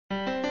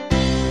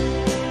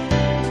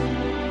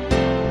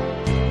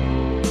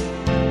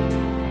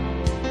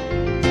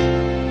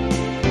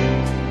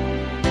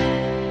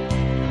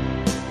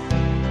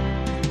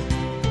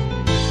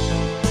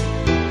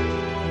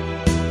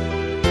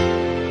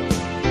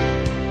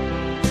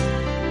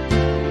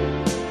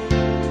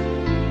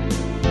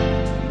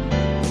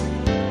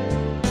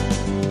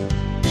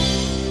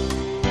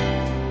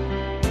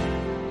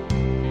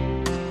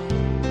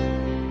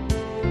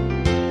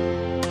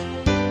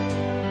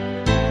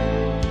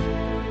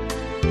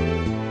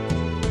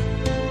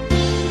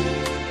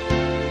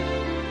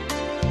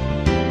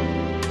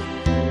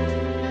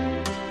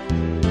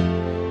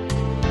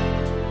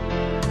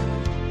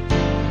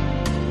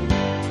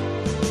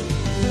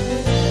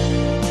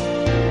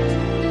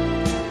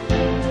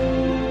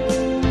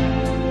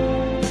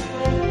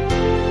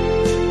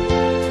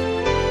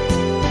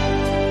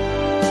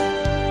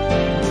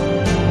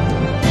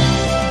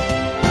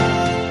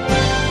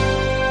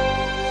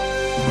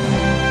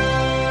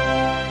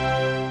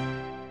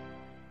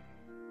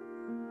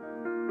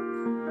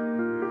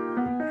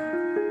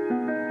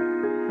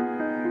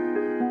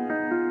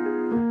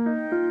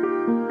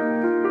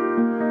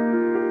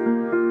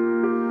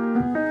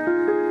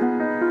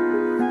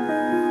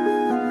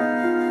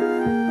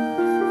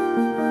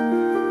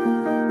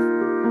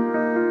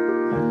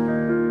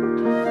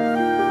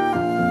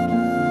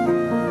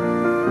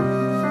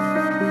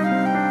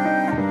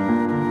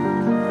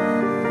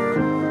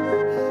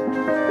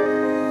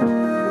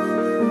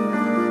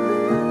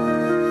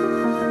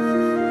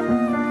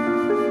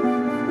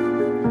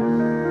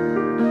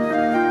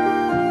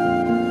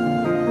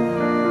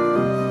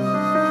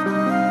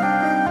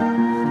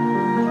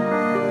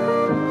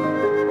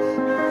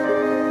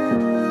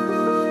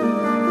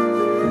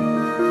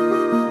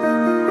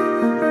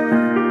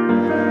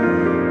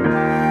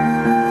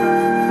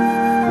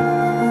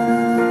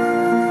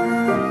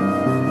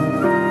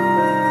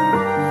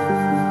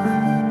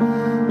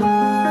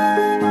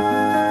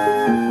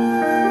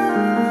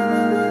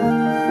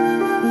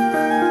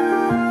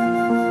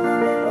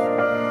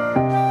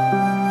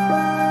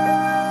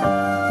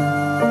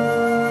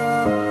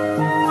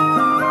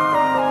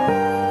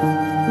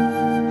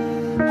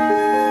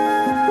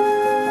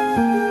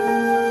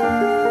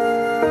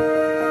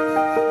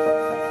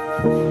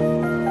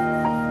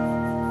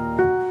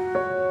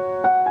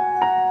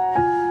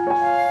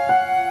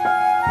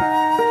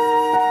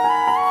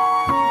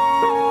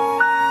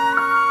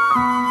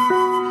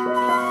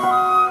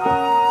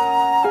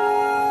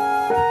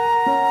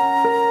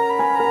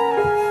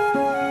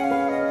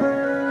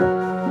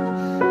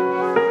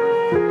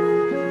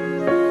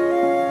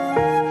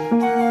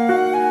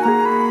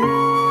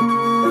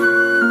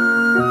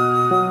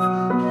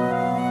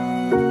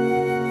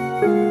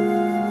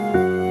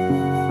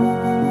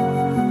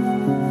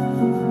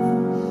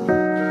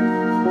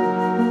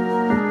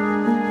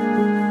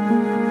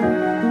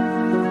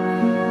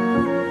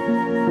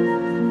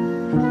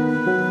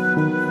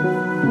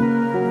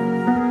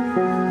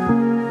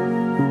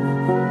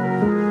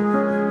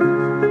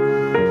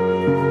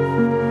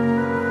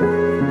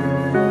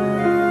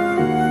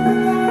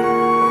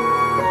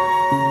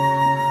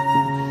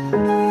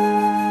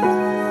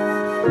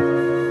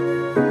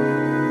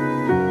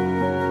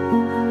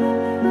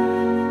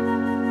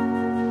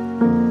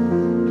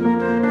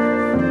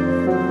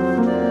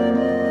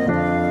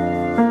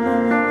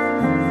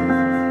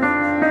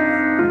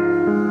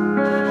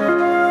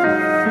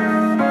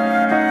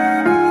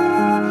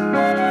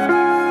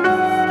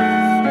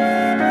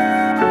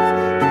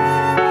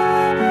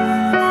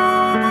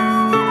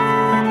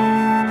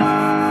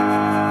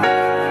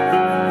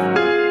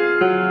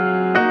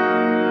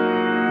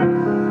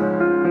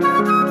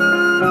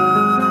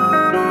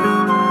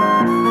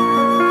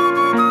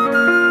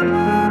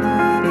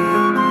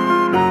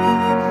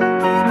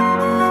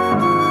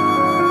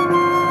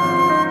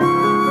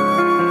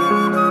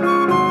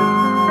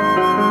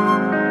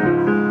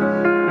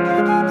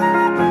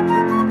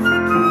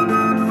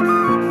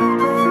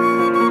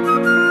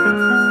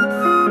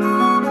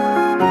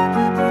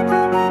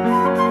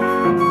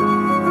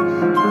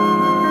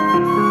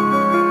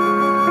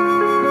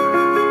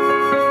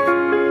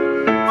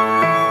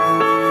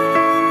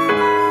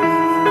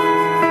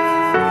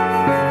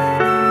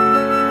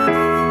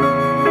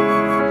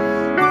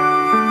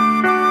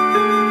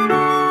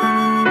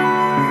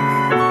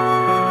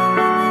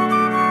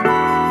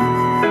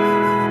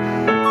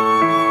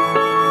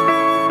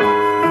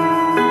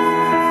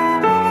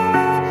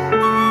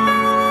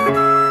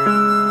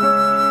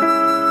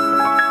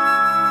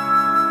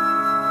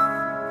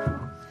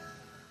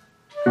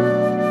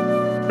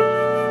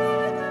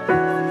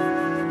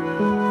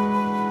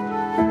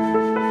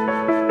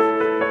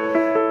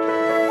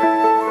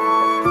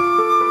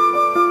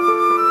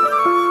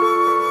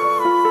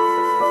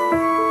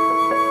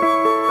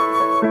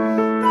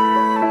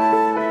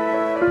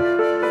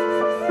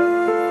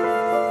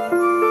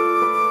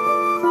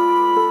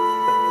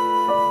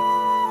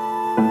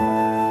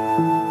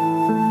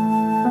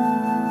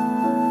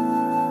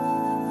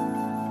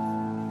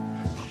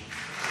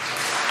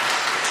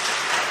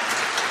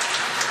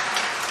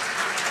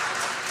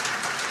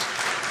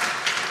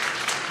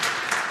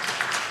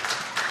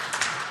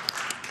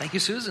Thank you,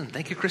 Susan.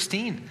 Thank you,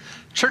 Christine.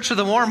 Church of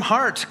the Warm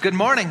Heart, good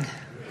morning.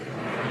 Good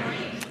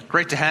morning.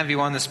 Great to have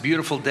you on this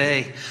beautiful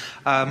day.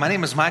 My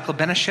name is Michael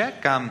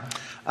Benishek. I'm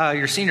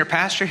your senior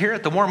pastor here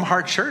at the Warm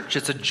Heart Church.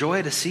 It's a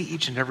joy to see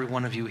each and every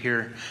one of you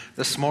here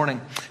this morning.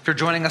 If you're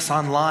joining us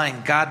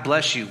online, God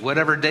bless you.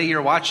 Whatever day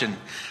you're watching,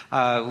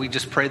 we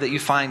just pray that you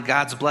find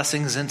God's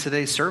blessings in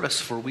today's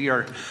service, for we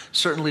are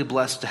certainly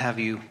blessed to have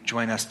you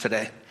join us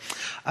today.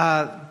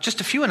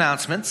 Just a few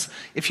announcements.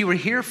 If you were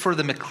here for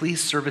the McLeese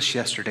service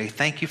yesterday,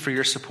 thank you for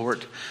your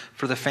support.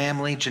 For the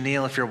family,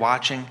 Janelle, if you're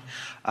watching,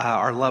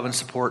 our love and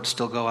support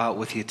still go out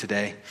with you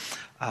today.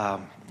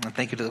 And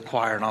thank you to the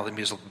choir and all the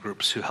musical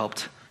groups who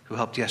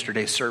helped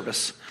yesterday's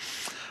service.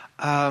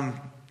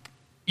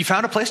 You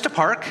found a place to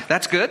park.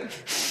 That's good.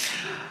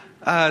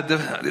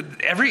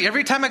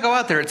 Every time I go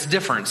out there, it's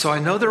different. So I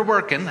know they're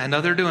working. I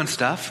know they're doing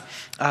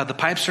stuff. The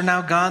pipes are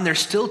now gone. There's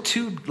still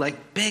two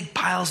big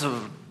piles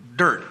of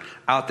dirt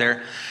out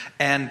there.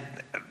 And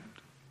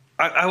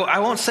I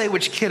won't say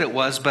which kid it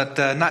was, but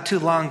not too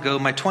long ago,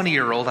 my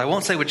 20-year-old, I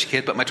won't say which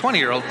kid, but my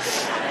 20-year-old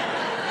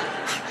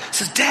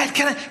says, "Dad,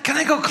 can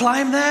I go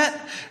climb that?"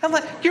 I'm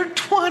like, "You're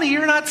 20,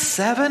 you're not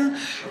 7.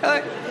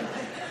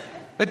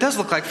 It does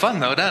look like fun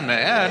though, doesn't it?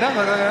 Yeah, it does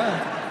look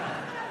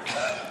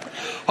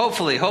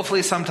like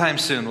Hopefully sometime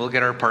soon we'll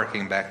get our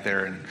parking back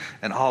there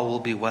and all will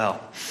be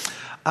well.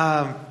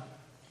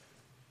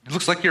 It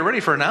looks like you're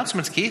ready for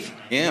announcements, Keith.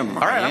 I am.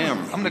 All right,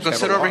 I'm going to go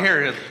sit over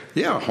here.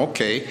 Yeah,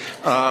 okay.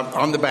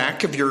 On the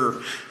back of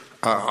your,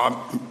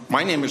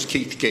 my name is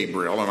Keith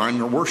Gabriel, and I'm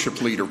your worship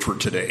leader for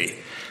today.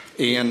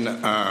 And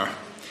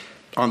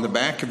on the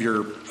back of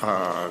your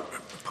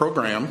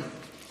program,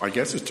 I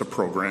guess it's a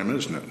program,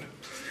 isn't it?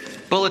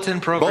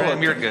 Bulletin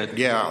program, You're good.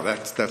 Yeah,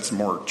 that's a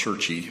more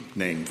churchy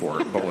name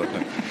for it,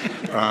 bulletin.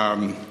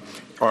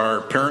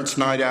 Our parents'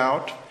 night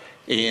out,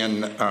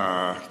 and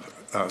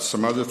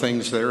some other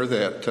things there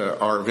that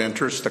are of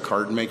interest, the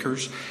card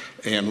makers.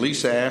 And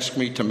Lisa asked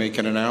me to make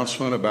an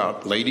announcement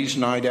about ladies'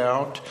 night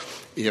out.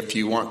 If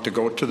you want to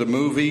go to the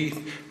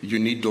movie, you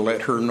need to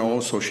let her know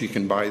so she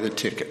can buy the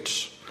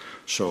tickets.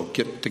 So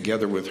get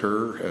together with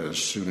her as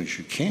soon as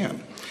you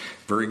can.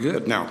 Very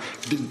good. Now,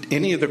 did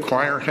any of the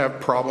choir have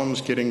problems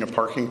getting a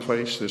parking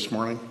place this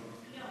morning?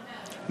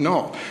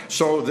 No.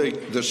 So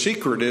the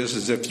secret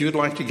is if you'd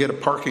like to get a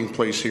parking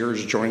place here,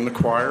 is join the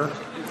choir.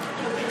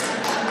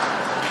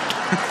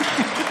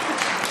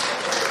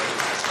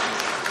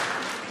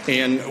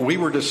 And we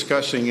were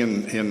discussing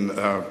in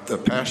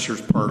the pastor's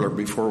parlor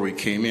before we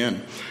came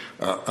in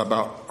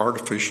about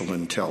artificial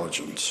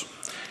intelligence.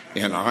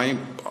 And I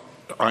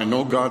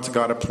know God's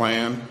got a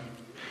plan,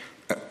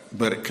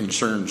 but it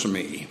concerns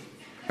me.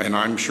 And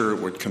I'm sure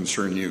it would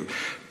concern you.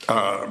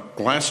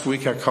 Last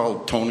week I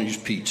called Tony's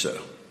Pizza.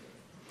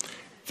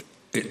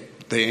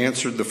 They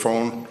answered the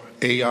phone,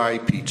 AI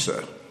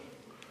Pizza.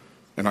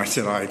 And I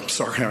said, I'm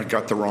sorry, I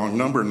got the wrong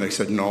number. And they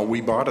said, no,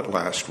 we bought it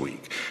last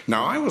week.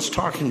 Now, I was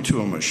talking to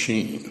a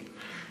machine.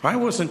 I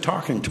wasn't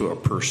talking to a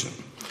person.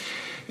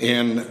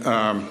 And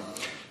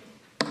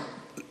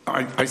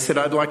I said,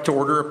 I'd like to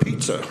order a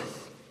pizza.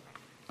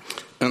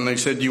 And they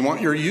said, you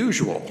want your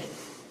usual?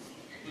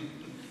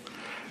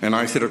 And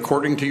I said,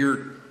 according to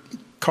your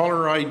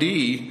caller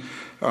ID,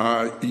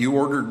 you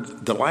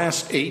ordered the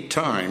last 8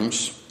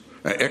 times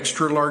an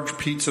extra large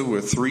pizza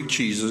with 3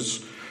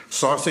 cheeses,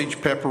 sausage,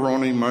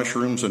 pepperoni,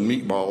 mushrooms, and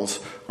meatballs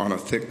on a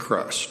thick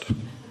crust.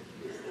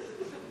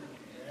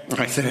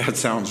 I said, that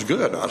sounds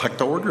good. I'd like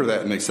to order that.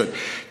 And they said,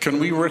 can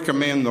we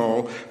recommend,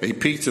 though, a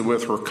pizza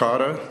with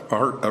ricotta,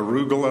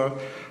 arugula,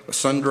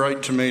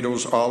 sun-dried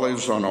tomatoes,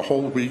 olives on a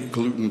whole wheat,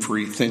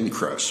 gluten-free thin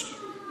crust?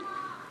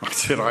 I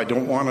said, I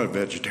don't want a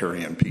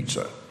vegetarian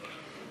pizza.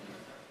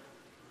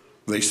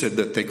 They said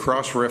that they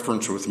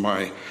cross-reference with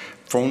my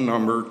phone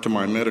number to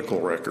my medical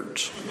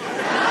records.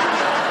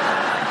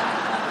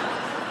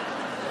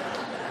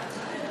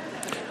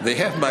 They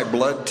have my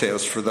blood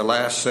test for the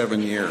last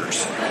 7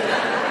 years.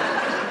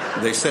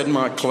 They said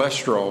my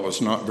cholesterol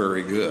was not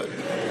very good.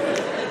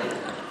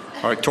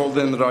 I told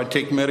them that I'd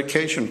take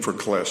medication for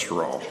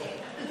cholesterol.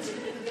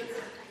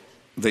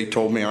 They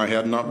told me I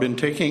had not been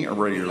taking it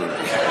regularly.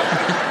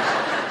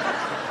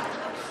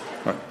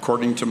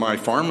 According to my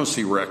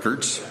pharmacy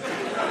records,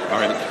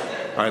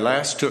 I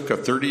last took a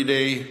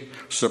 30-day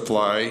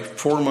supply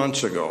 4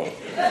 months ago,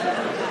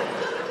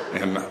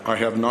 and I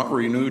have not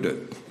renewed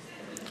it.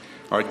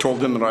 I told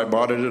them that I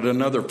bought it at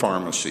another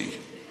pharmacy.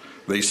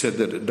 They said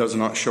that it does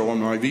not show on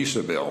my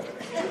Visa bill.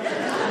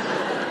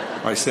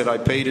 I said I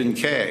paid in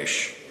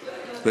cash.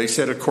 They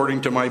said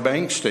according to my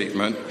bank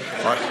statement,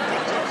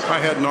 I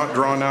had not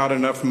drawn out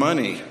enough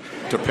money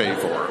to pay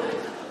for it.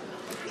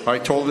 I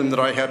told them that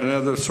I had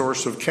another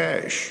source of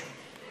cash.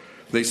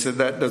 They said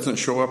that doesn't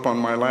show up on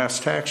my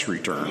last tax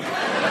return.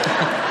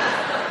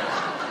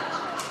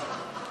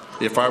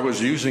 If I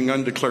was using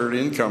undeclared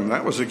income,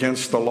 that was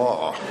against the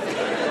law.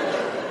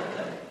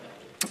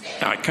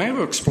 I kind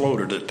of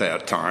exploded at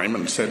that time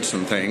and said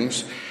some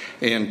things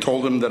and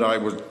told them that I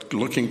was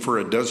looking for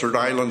a desert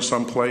island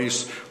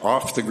someplace,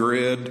 off the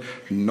grid,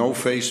 no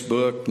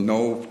Facebook,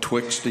 no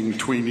twixting,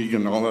 tweeting,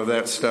 and all of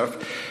that stuff,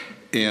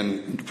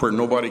 and where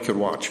nobody could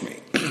watch me.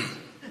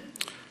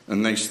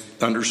 And they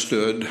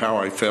understood how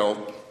I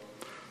felt,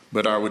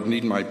 but I would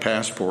need my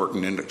passport,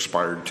 and it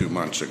expired 2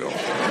 months ago.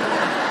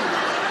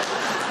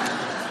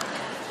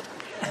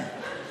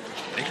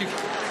 Thank you.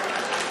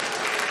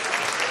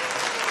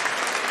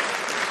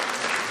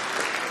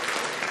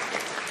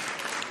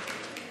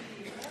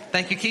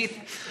 Thank you, Keith.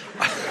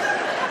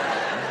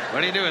 What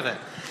do you do with it?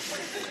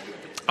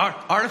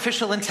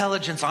 Artificial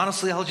intelligence.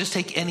 Honestly, I'll just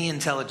take any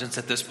intelligence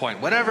at this point.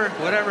 Whatever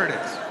it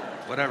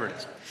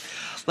is.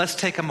 Let's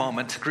take a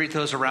moment to greet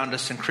those around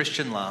us in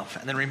Christian love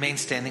and then remain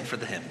standing for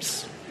the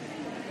hymns.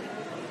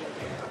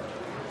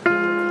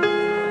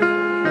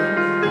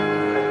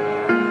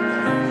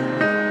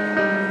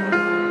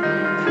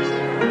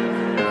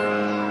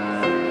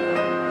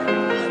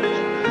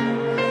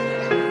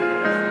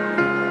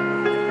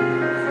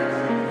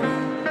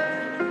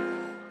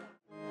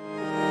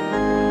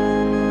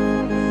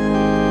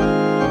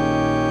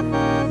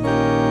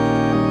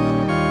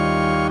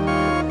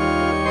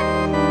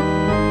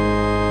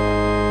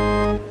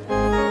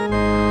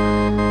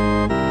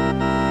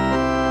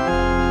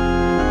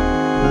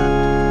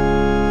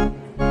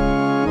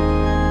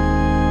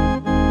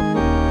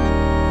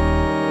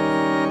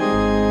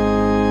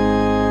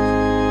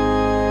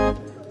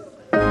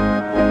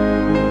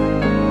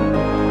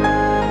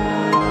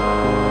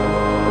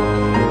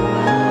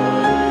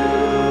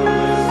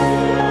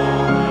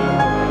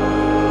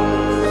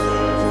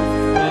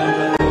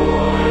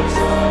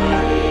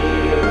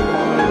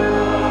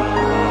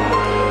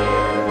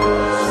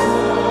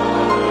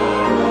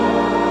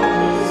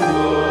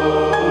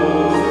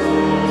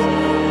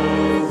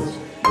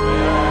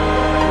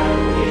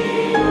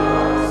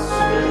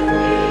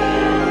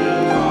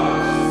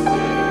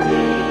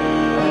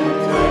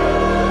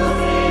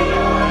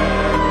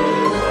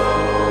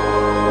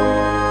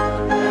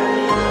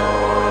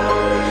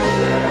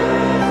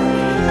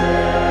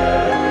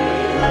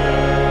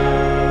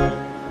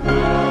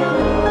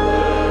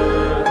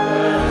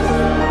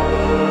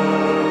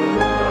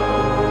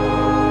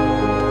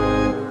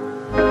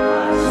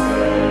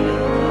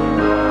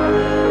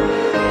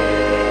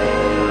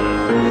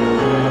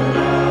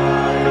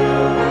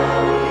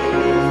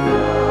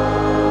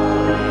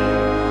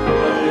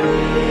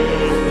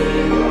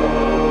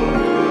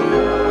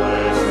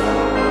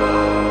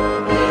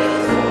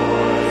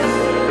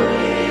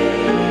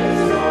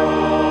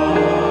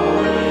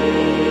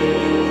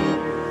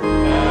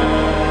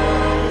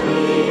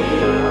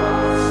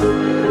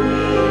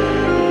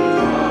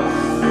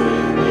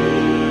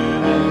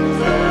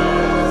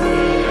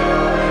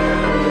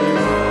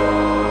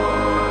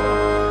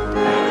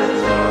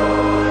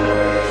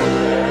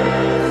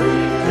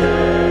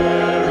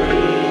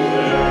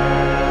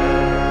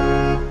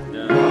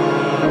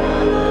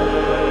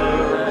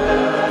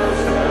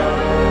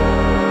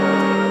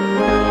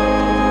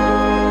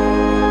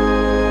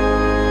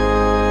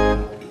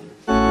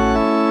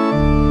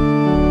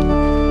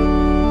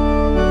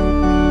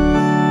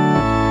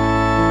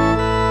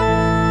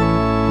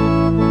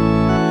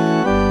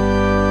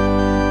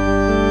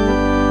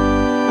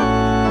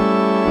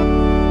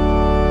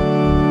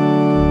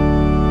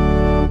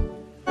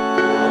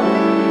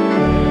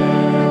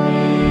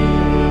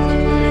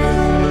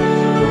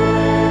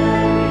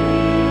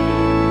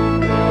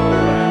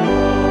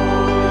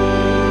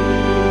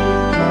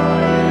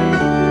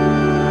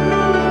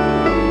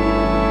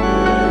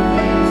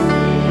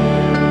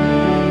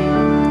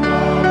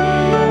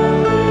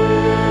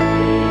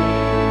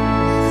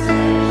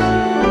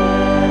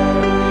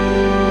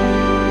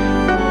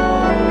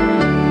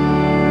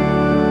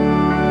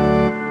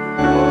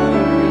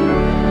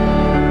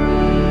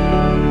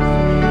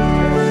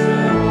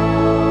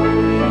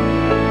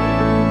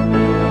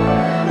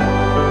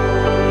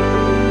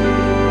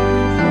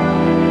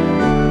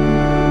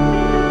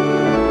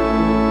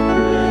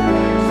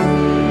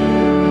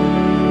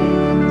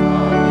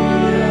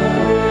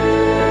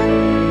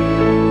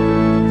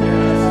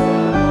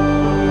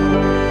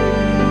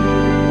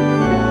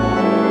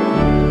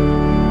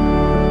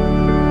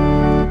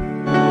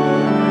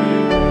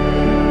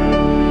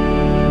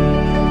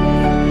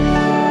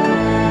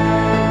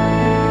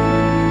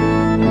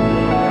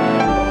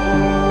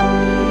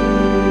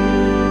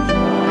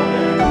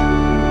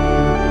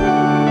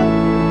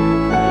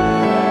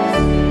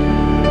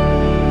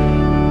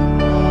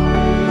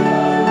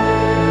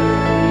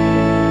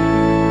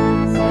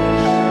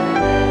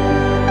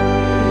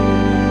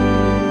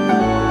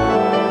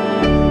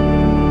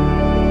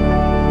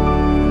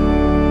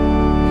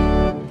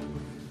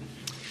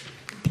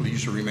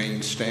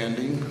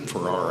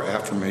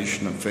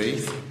 affirmation of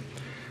faith,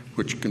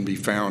 which can be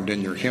found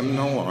in your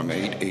hymnal on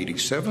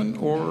 887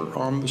 or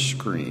on the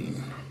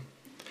screen.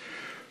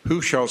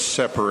 Who shall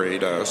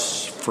separate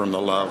us from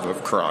the love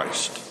of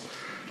Christ?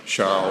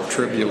 Shall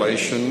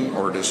tribulation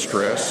or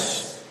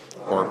distress,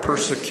 or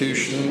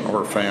persecution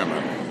or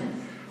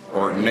famine,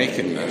 or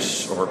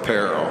nakedness or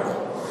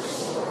peril?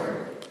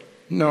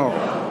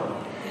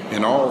 No.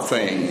 In all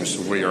things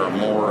we are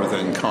more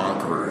than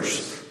conquerors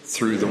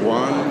through the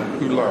one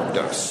who loved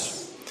us.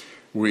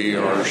 We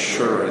are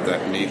sure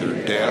that neither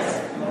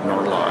death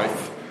nor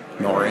life,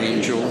 nor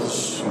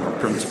angels, nor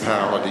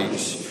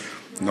principalities,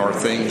 nor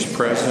things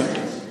present,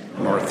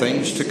 nor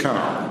things to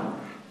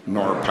come,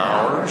 nor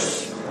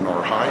powers,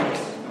 nor height,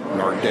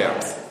 nor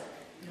depth,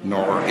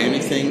 nor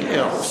anything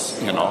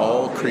else in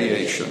all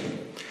creation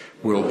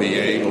will be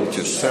able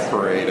to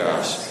separate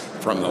us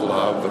from the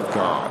love of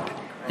God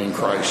in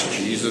Christ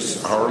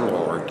Jesus our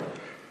Lord.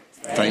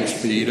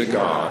 Thanks be to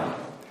God.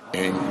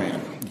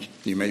 Amen.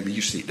 You may be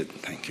seated.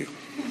 Thank you.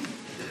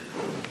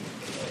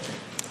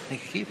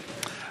 Thank you,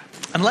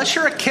 Keith. Unless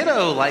you're a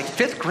kiddo, like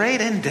 5th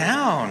grade and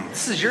down,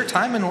 this is your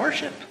time in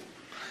worship.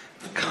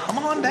 Come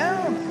on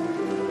down.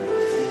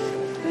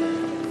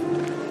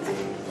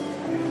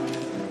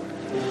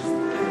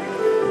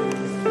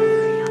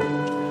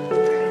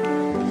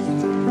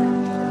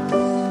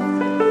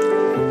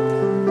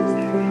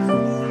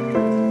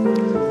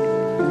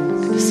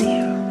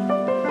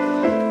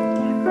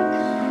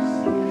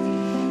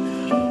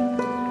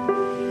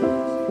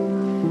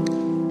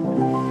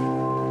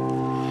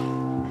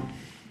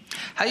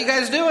 How you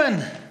guys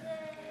doing?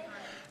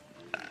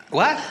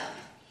 What?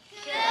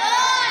 Good.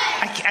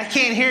 I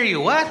can't hear you.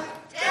 What?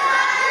 Good.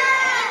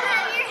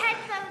 Your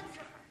headphones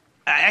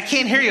on. I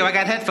can't hear you. I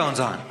got headphones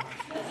on.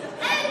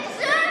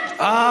 Good.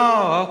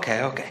 Oh,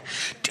 okay.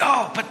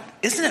 Oh, but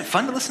isn't it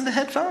fun to listen to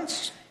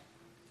headphones?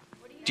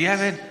 Do you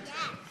have it?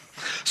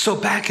 So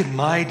back in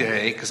my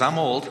day, because I'm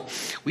old,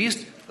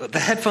 the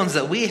headphones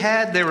that we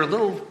had, they were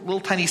little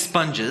tiny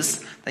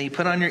sponges that you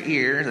put on your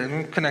ear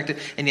and connected,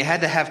 and you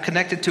had to have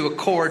connected to a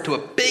cord to a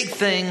big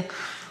thing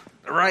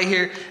right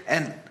here.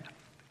 And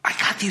I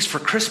got these for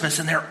Christmas,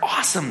 and they're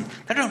awesome.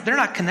 They're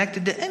not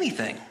connected to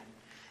anything.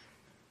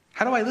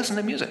 How do I listen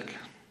to music?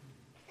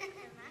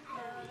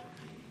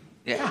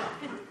 Yeah.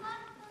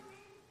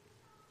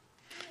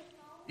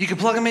 You can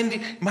plug them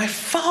in. My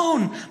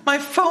phone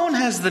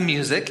has the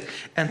music,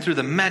 and through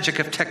the magic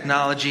of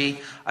technology,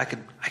 I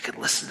could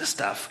listen to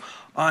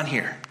stuff on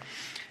here.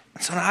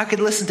 And so now I could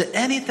listen to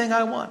anything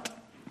I want,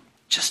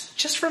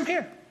 just from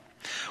here.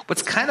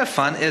 What's kind of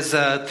fun is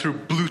through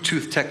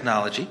Bluetooth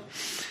technology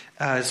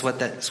is what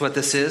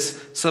this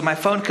is. So my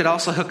phone could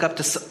also hook up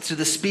to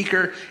the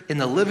speaker in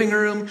the living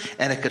room,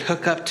 and it could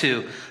hook up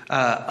to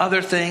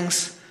other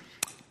things.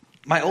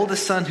 My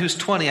oldest son, who's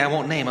 20, I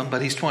won't name him,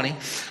 but he's 20.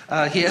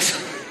 He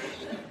has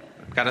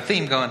got a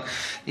theme going.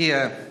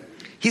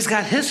 He's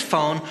got his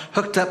phone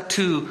hooked up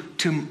to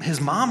his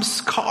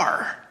mom's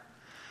car,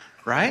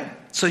 right?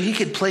 So he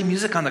could play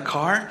music on the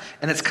car,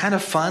 and it's kind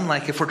of fun.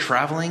 Like if we're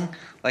traveling,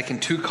 like in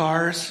 2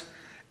 cars,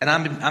 and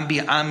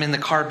I'm in the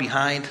car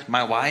behind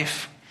my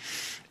wife,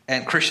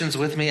 and Christian's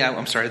with me.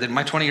 I'm sorry,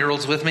 my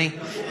 20-year-old's with me.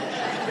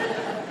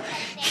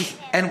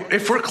 And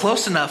if we're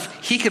close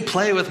enough, he could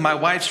play with my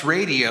wife's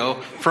radio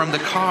from the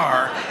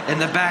car in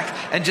the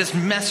back and just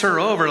mess her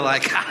over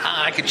like,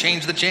 I could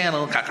change the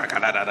channel,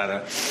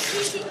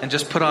 and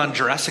just put on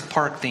Jurassic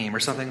Park theme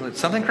or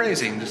something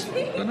crazy and just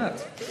go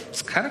nuts.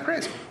 It's kind of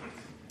crazy.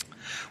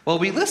 Well,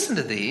 we listen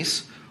to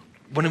these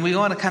when we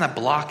want to kind of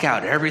block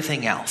out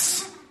everything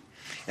else.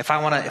 If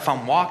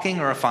I'm walking,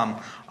 or if I'm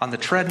on the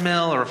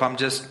treadmill, or if I'm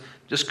just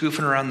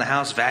goofing around the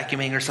house,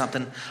 vacuuming or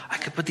something, I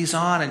could put these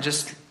on and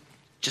just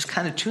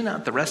kind of tune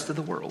out the rest of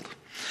the world,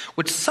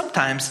 which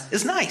sometimes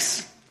is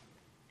nice.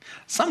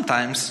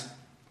 Sometimes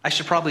I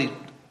should probably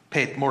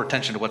pay more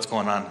attention to what's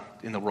going on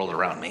in the world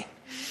around me.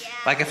 Yeah.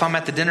 Like if I'm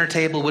at the dinner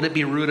table, would it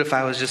be rude if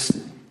I was just,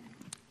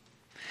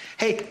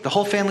 hey, the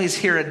whole family's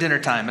here at dinner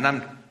time, and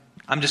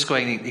I'm just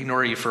going to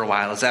ignore you for a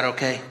while. Is that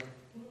okay?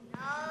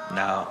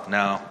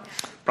 No.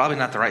 Probably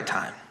not the right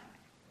time.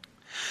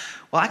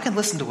 Well, I can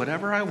listen to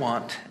whatever I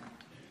want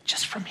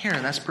just from here,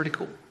 and that's pretty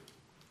cool.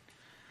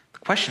 The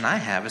question I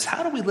have is,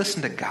 how do we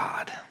listen to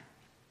God?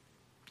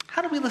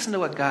 How do we listen to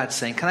what God's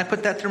saying? Can I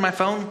put that through my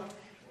phone?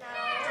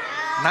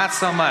 No. Not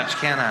so much,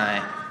 can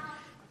I?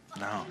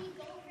 No.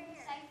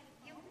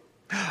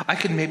 I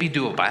could maybe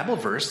do a Bible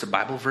verse, the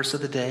Bible verse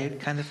of the day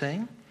kind of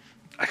thing.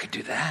 I could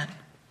do that.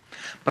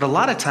 But a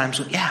lot of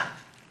times,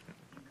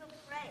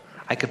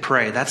 I could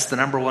pray. That's the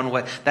number one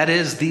way. That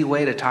is the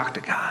way to talk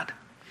to God.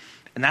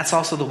 And that's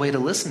also the way to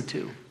listen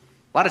to.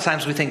 A lot of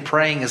times we think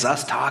praying is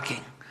us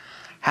talking.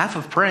 Half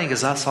of praying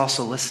is us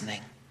also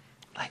listening.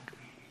 Like,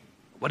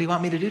 what do you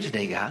want me to do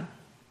today, God?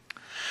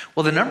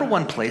 Well, the number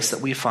one place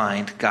that we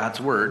find God's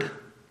word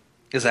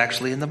is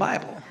actually in the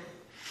Bible.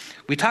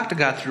 We talk to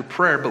God through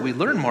prayer, but we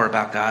learn more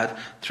about God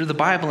through the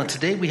Bible. And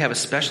today we have a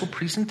special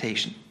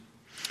presentation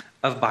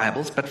of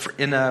Bibles. But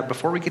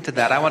before we get to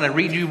that, I want to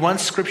read you one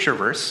scripture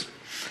verse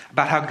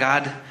about how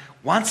God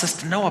wants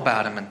us to know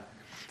about him.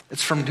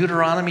 It's from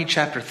Deuteronomy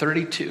chapter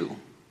 32.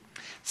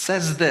 It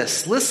says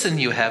this, "Listen,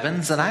 you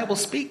heavens, and I will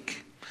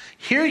speak.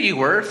 Hear,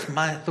 you earth,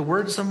 the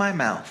words of my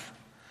mouth.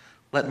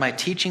 Let my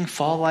teaching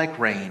fall like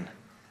rain,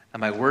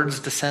 and my words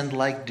descend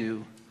like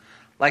dew,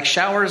 like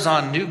showers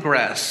on new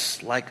grass,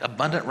 like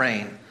abundant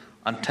rain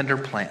on tender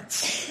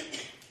plants."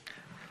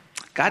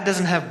 God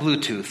doesn't have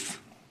Bluetooth,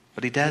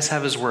 but he does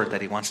have his word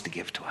that he wants to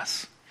give to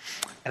us.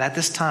 And at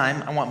this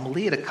time, I want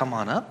Malia to come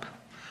on up.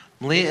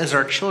 Malia is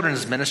our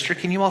children's minister.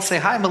 Can you all say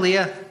hi,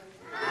 Malia?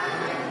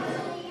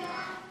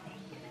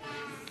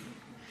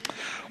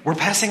 We're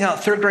passing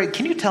out third grade.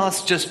 Can you tell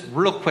us just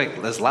real quick,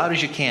 as loud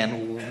as you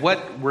can,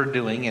 what we're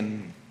doing?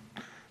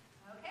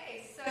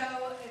 Okay, so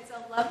it's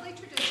a lovely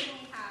tradition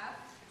we have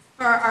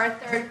for our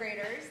third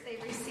graders. They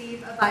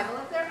receive a Bible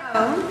of their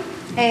own.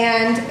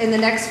 And in the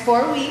next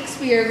 4 weeks,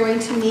 we are going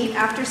to meet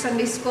after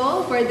Sunday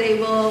school where they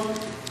will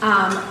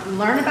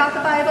learn about the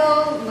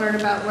Bible, learn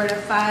about where to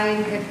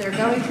find if they're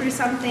going through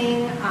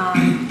something,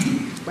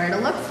 where to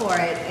look for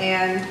it,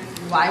 and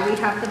why we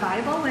have the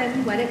Bible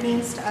and what it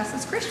means to us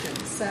as Christians.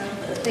 So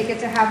they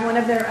get to have one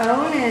of their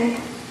own and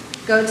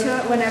go to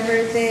it whenever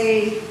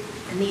they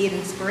need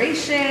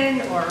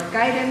inspiration or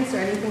guidance or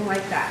anything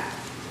like that.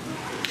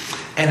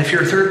 And if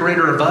you're a third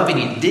grader or above and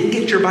you didn't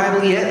get your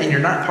Bible yet and you're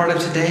not part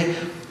of today,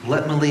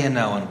 let Malia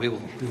know and we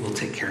will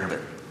take care of it.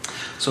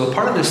 So a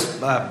part of this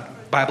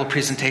Bible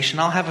presentation,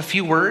 I'll have a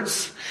few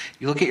words.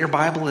 You look at your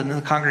Bible and then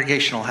the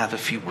congregation will have a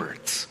few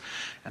words.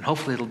 And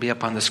hopefully it'll be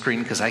up on the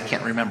screen because I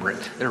can't remember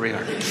it. There we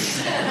are.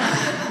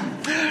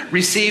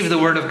 Receive the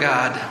Word of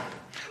God.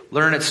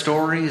 Learn its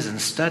stories and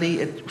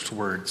study its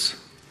words.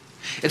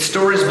 Its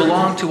stories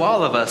belong to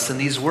all of us, and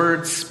these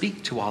words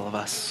speak to all of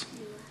us.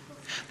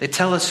 They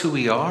tell us who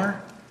we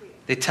are.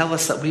 They tell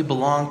us that we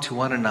belong to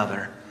one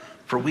another,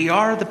 for we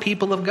are the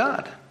people of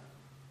God.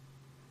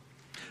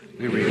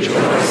 We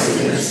rejoice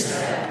in this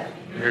step,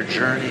 your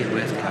journey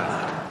with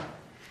God.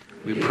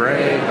 We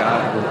pray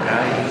God will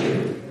guide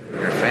you,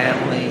 your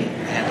family,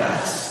 and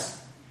us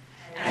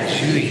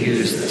as you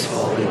use this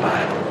Holy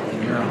Bible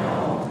in your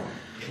home,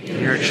 in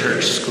your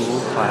church school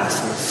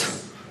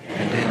classes,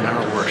 and in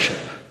our worship.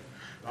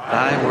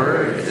 Thy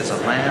word is a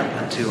lamp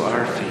unto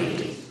our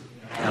feet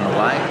and a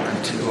light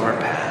unto our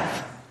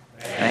path.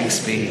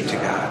 Thanks be to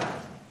God.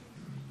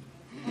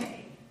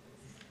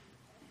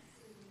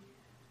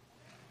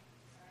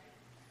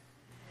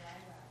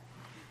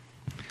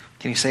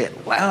 Can you say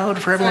it loud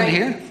for everyone to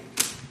hear? There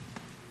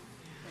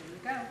you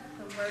go,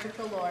 the word of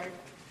the Lord.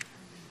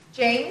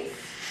 James.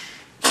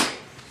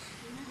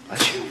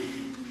 Bless you.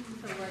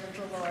 The word of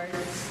the Lord.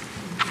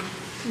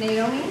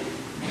 Naomi.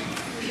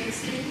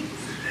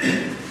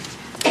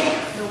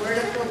 The word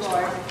of the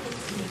Lord.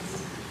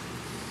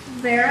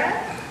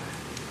 Vera.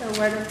 The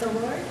word of the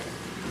Lord.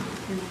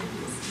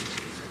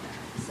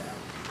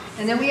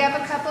 And then we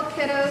have a couple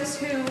kiddos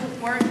who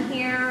weren't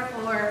here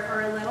or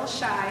are a little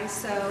shy,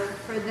 so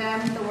for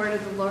them, the word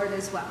of the Lord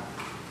as well.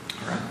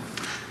 All right.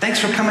 Thanks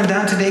for coming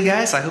down today,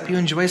 guys. I hope you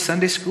enjoy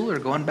Sunday school or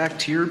going back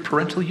to your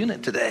parental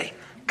unit today.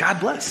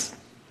 God bless.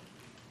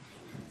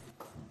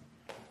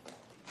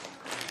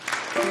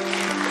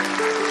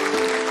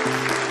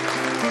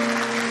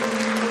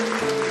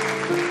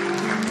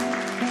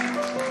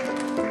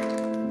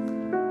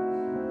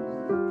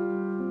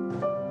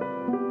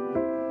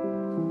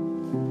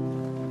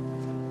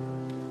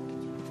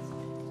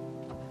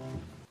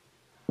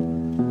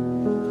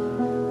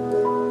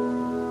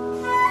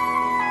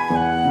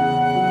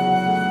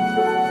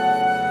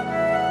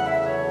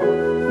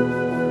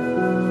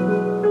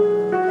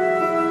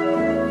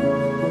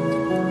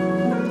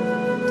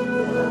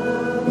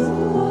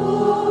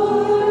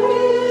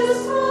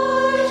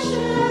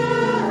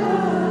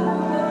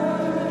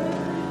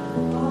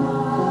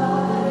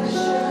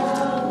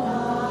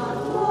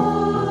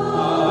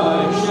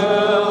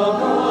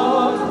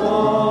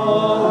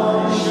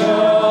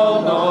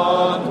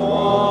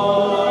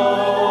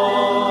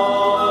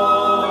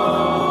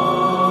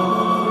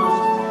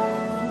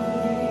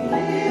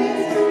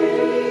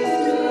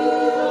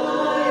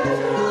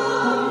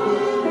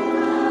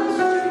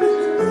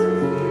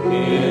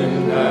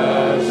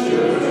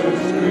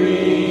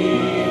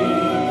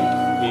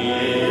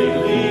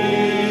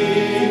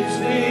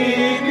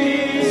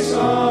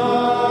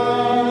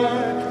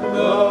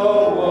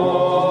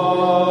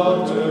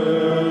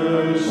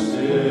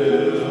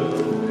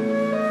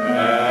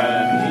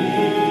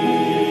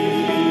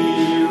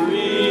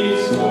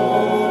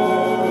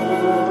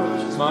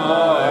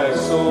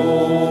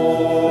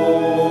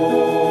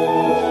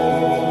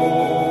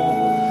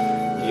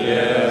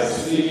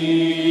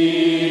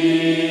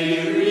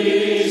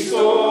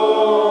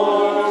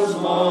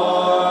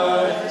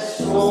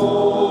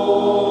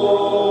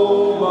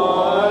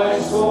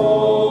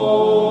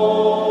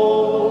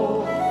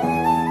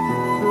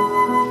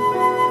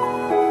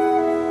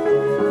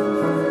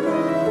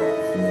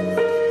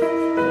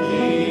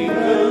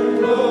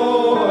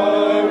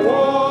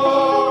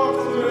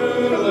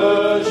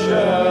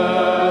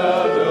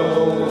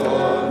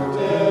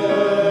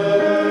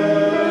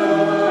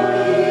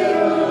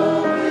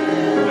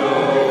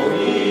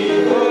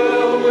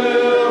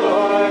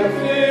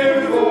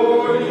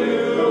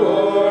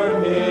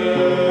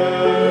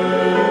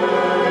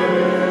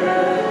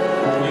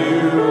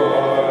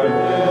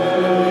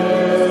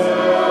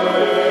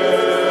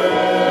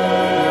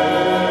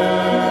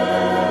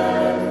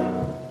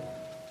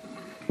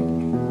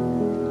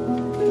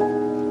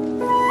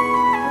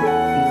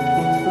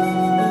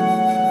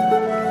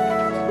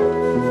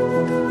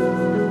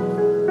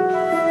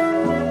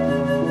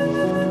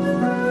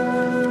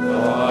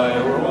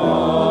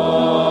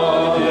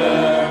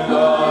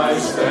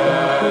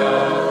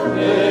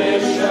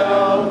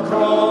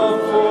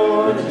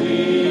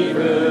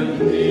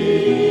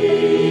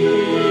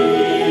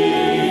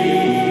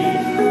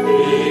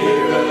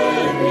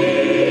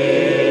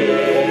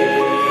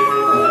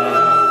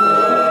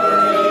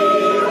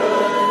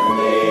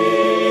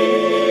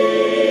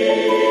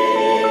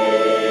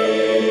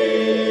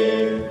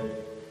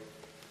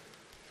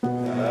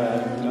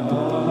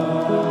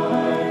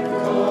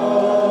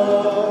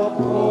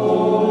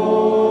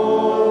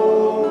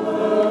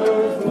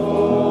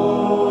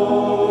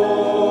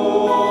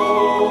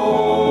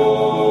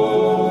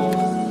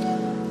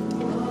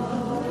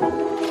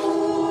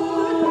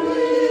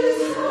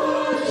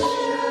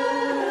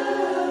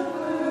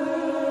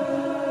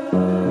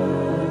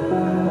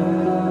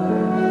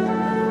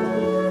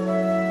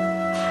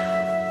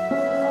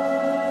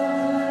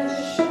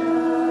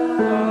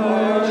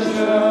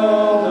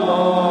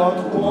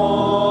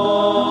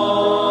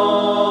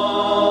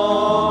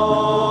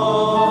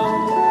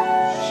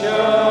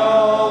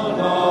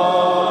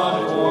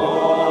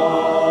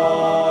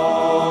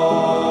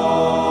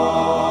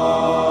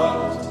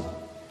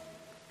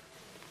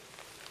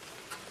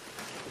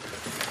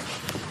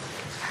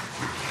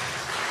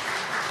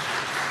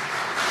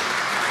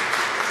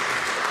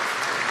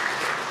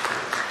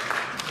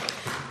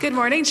 Good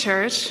morning,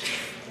 church.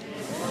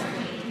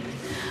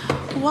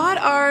 What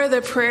are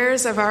the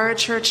prayers of our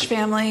church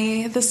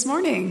family this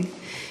morning?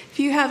 If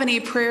you have any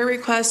prayer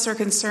requests or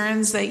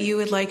concerns that you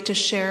would like to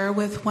share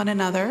with one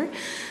another,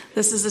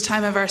 this is the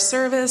time of our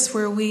service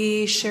where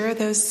we share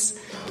those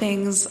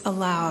things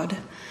aloud.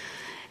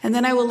 And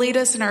then I will lead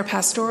us in our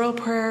pastoral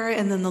prayer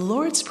and then the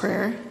Lord's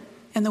Prayer,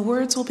 and the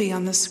words will be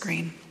on the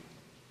screen.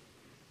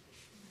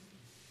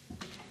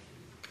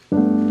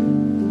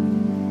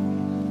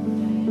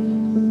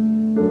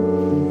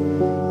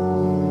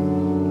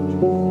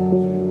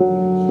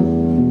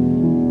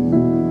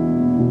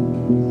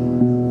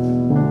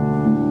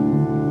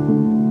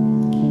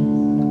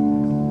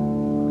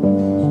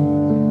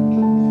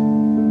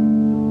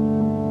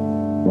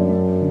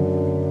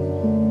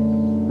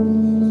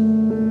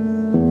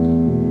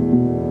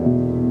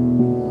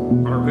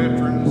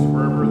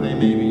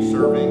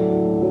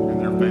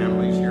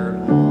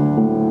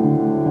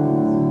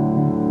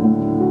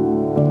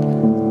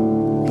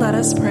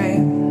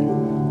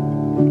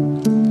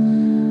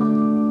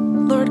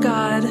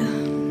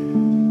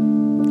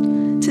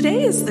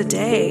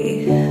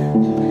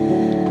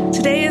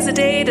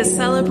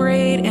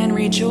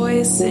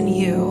 Rejoice in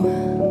you.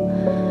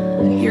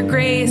 Your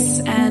grace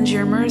and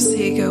your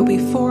mercy go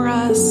before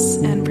us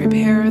and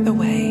prepare the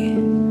way.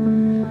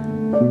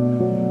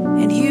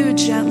 And you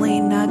gently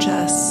nudge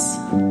us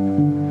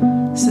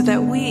so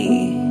that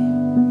we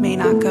may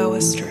not go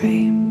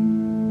astray.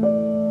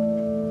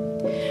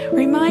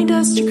 Remind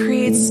us to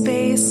create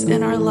space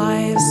in our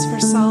lives for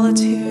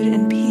solitude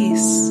and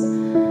peace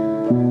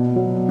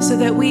so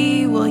that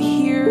we will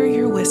hear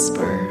your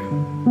whisper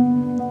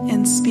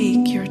and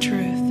speak your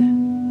truth.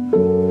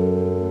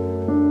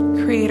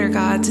 Creator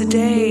God,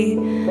 today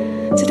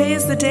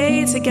is the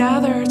day to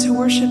gather to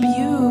worship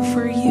you,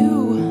 for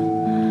you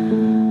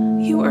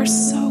are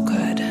so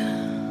good.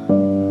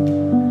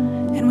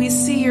 And we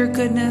see your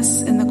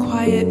goodness in the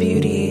quiet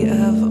beauty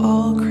of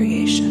all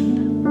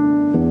creation,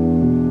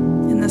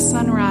 in the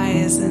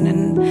sunrise and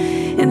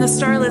in the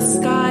starless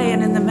sky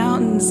and in the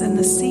mountains and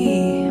the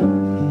sea.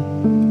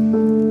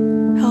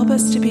 Help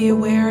us to be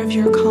aware of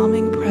your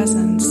calming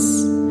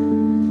presence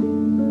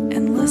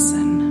and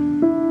listen.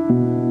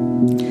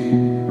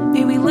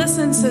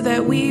 Listen so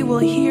that we will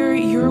hear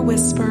your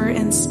whisper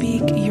and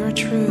speak your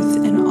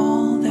truth in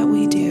all that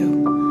we do.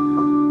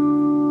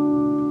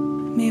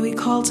 May we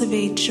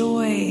cultivate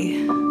joy,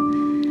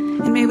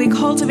 and may we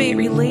cultivate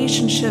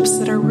relationships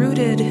that are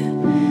rooted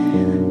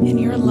in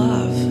your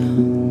love.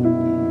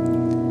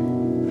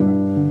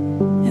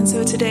 And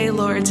so today,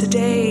 Lord,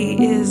 today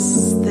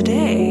is the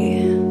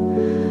day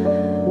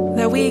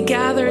that we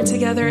gather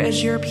together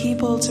as your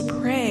people to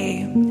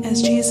pray,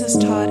 as Jesus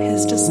taught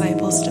his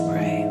disciples to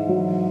pray.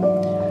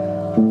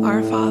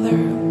 Our Father,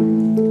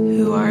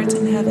 who art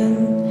in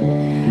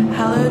heaven,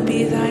 hallowed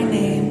be thy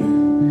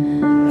name.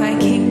 Thy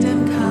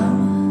kingdom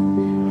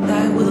come,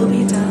 thy will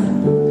be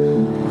done,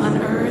 on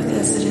earth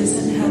as it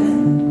is in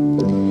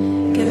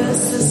heaven. Give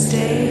us this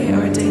day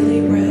our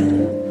daily bread,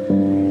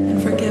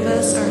 and forgive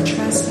us our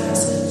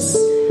trespasses,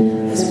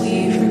 as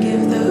we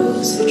forgive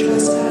those who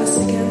trespass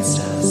against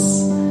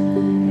us.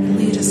 And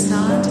lead us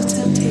not into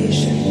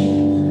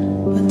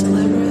temptation, but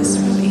deliver us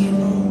from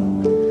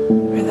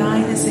evil. For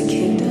thine is the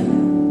kingdom,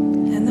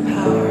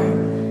 power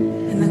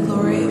and the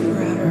glory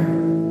forever.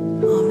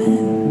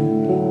 Amen.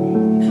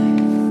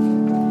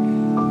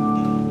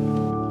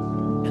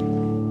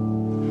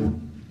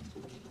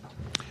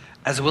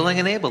 As willing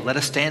and able, let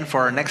us stand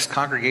for our next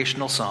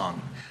congregational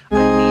song.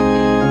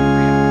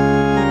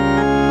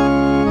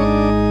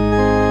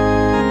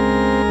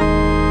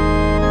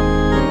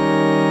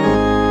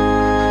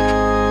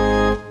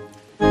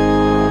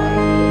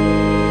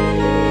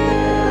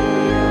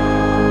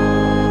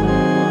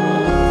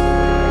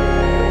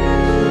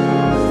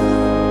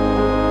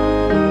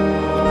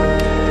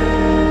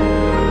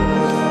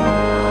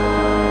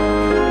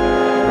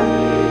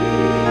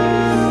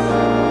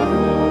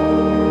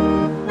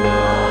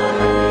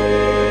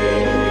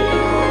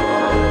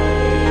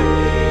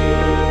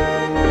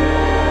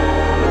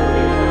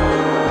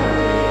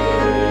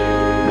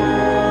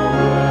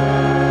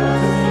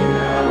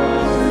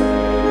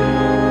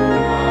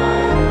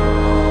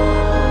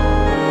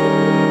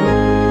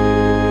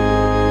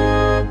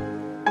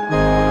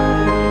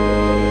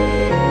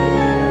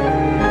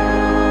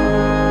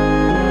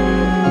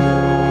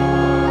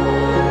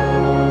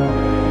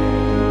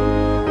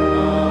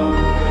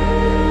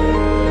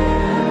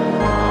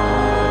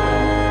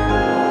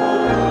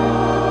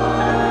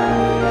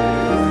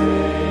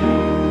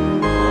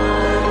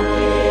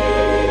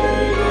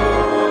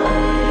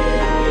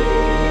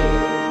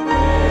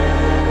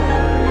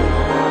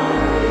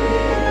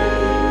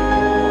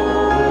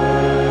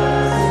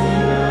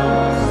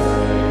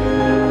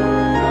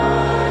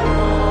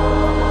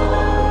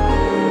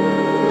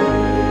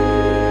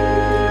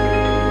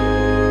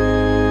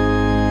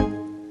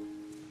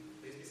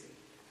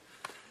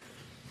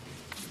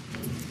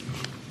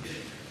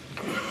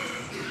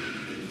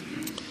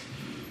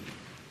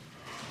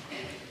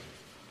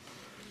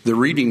 The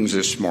readings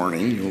this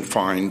morning you'll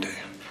find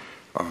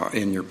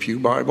in your pew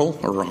Bible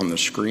or on the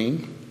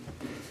screen.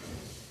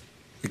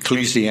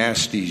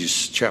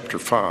 Ecclesiastes chapter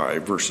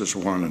 5, verses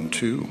 1 and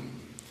 2.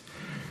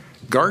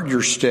 Guard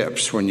your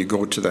steps when you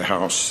go to the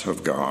house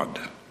of God.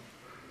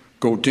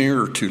 Go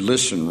near to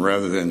listen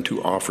rather than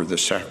to offer the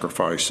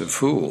sacrifice of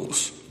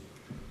fools,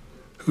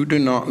 who do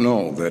not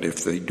know that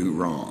if they do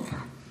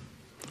wrong.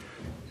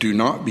 Do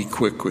not be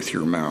quick with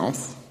your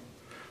mouth.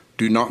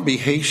 Do not be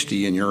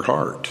hasty in your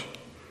heart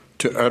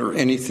to utter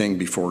anything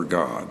before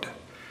God.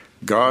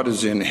 God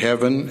is in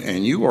heaven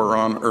and you are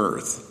on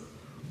earth,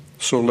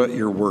 so let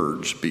your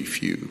words be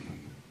few.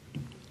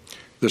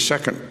 The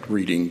second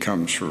reading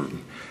comes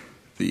from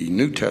the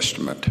New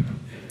Testament,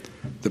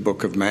 the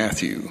book of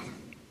Matthew,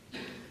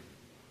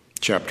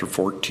 chapter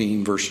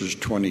 14, verses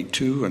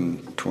 22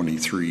 and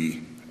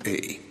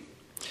 23a.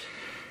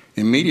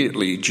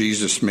 Immediately,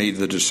 Jesus made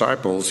the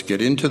disciples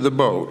get into the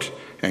boat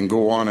and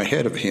go on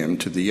ahead of him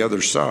to the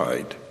other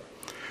side,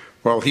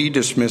 while he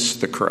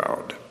dismissed the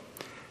crowd.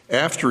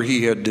 After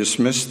he had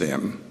dismissed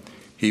them,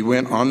 he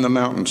went on the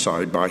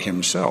mountainside by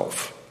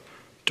himself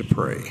to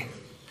pray.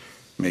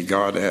 May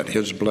God add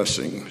his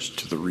blessings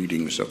to the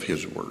readings of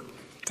his word.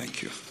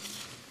 Thank you.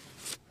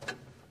 Thank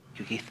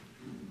you, Keith.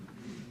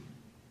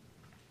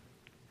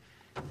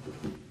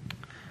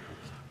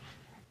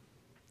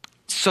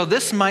 So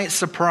this might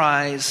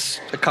surprise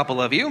a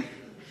couple of you.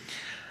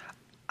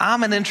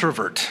 I'm an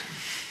introvert.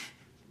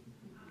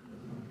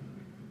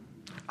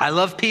 I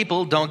love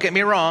people, don't get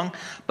me wrong,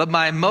 but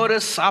my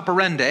modus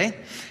operandi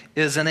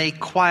is in a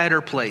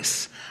quieter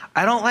place.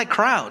 I don't like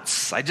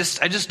crowds. I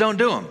just don't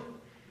do them.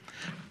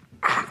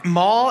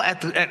 Mall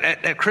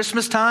at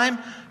Christmas time,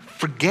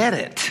 forget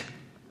it,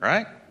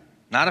 right?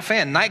 Not a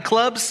fan.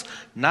 Nightclubs,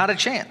 not a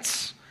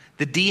chance.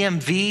 The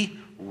DMV,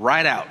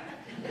 right out.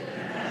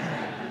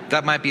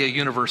 That might be a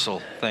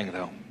universal thing,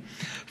 though.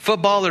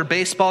 Football or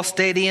baseball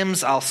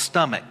stadiums, I'll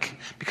stomach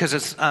because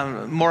it's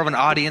more of an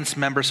audience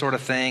member sort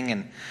of thing.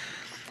 And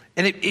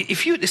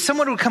if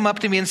someone would come up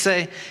to me and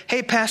say,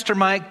 "Hey, Pastor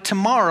Mike,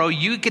 tomorrow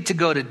you get to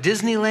go to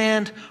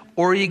Disneyland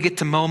or you get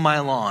to mow my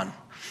lawn,"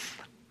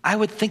 I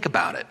would think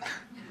about it.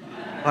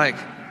 Like,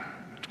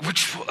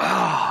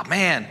 oh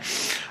man,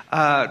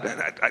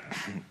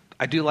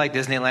 I do like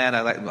Disneyland.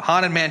 I like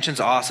Haunted Mansion's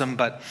awesome,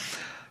 but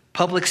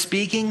public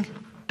speaking,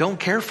 don't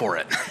care for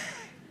it.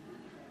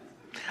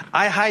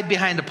 I hide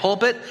behind a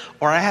pulpit,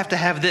 or I have to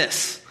have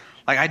this.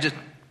 Like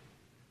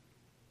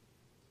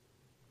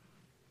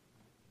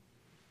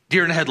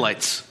deer in the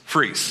headlights,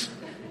 freeze.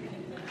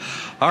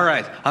 All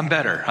right, I'm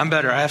better.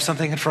 I have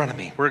something in front of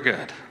me. We're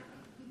good.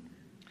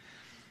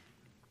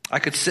 I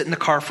could sit in the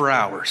car for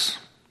hours.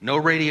 No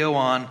radio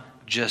on,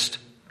 just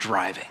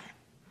driving.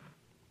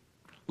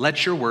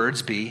 Let your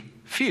words be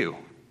few,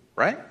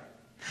 right?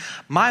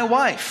 My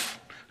wife,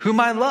 whom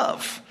I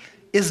love,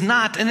 is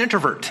not an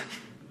introvert.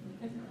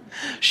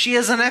 She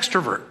is an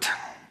extrovert.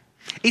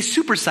 A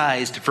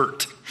supersized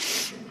vert.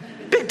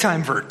 Big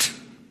time vert.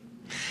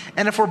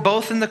 And if we're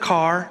both in the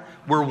car,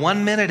 we're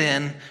 1 minute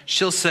in,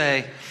 she'll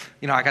say,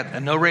 I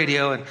got no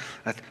radio, and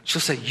she'll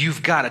say,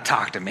 "You've got to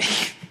talk to me."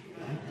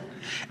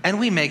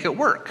 And we make it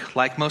work,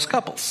 like most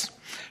couples.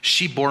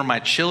 She bore my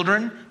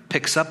children,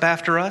 picks up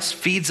after us,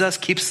 feeds us,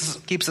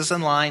 keeps us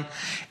in line,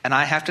 and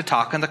I have to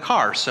talk in the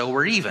car, so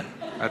we're even.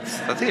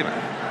 That's even.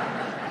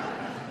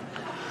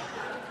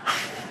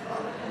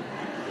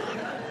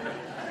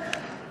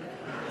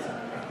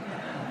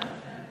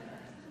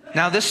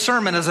 Now, this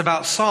sermon is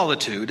about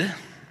solitude,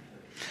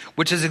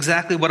 which is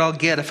exactly what I'll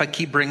get if I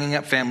keep bringing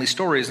up family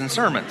stories in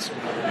sermons.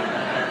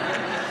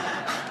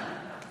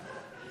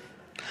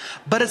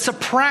 But it's a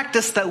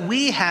practice that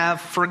we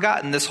have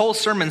forgotten. This whole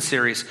sermon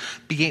series,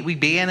 we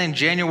began in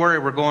January,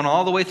 we're going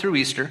all the way through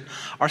Easter,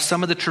 are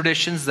some of the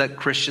traditions that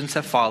Christians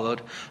have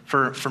followed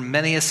for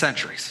many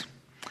centuries.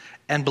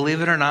 And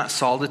believe it or not,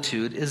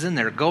 solitude is in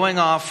there, going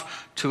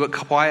off to a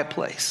quiet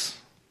place.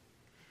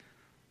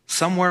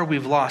 Somewhere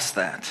we've lost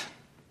that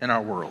in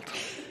our world.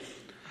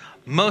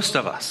 Most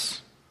of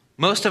us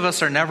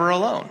are never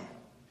alone,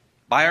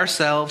 by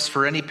ourselves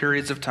for any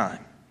periods of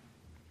time.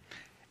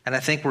 And I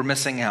think we're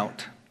missing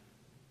out.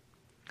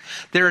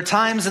 There are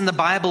times in the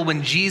Bible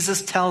when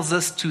Jesus tells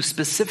us to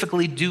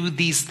specifically do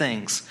these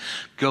things.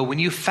 Go when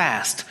you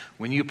fast,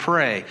 when you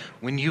pray,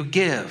 when you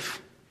give.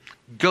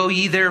 Go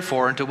ye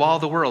therefore into all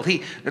the world.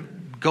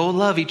 Go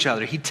love each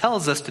other. He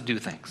tells us to do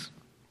things.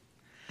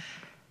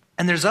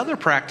 And there's other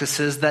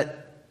practices that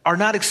are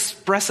not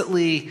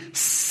expressly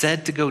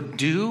said to go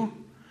do,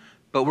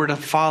 but we're to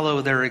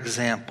follow their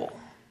example.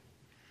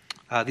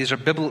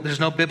 There's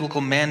no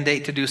biblical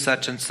mandate to do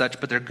such and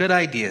such, but they're good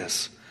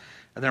ideas.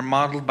 And they're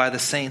modeled by the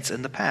saints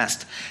in the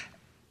past.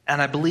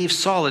 And I believe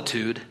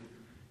solitude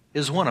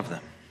is one of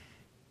them.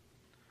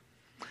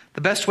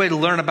 The best way to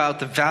learn about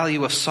the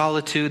value of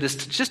solitude is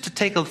just to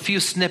take a few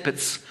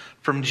snippets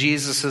from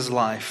Jesus'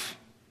 life.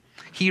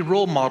 He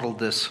role modeled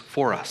this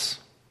for us.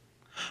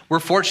 We're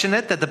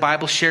fortunate that the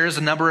Bible shares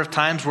a number of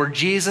times where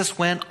Jesus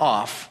went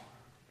off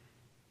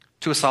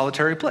to a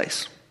solitary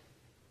place.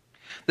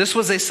 This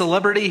was a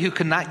celebrity who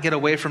could not get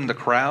away from the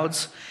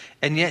crowds,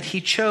 And yet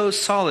he chose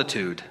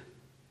solitude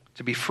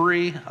to be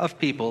free of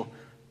people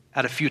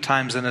at a few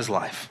times in his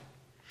life.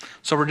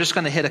 So we're just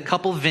going to hit a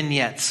couple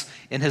vignettes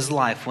in his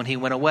life when he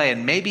went away,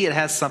 and maybe it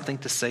has something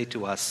to say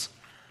to us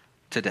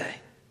today.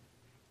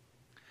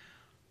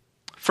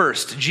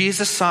 First,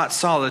 Jesus sought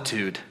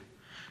solitude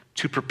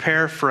to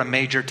prepare for a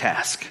major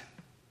task.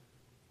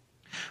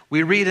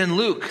 We read in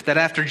Luke that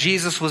after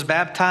Jesus was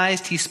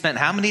baptized, he spent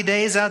how many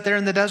days out there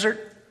in the desert?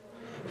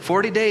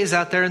 40 days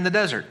out there in the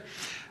desert.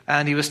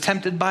 And he was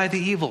tempted by the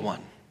evil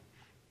one.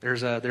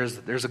 There's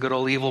a good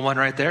old evil one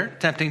right there,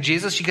 tempting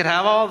Jesus. You could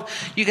have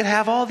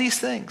all these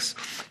things.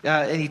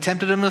 And he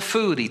tempted him with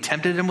food. He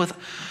tempted him with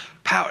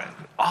power.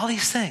 All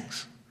these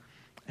things.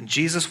 And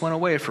Jesus went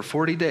away for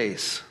 40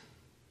 days.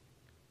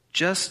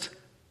 Just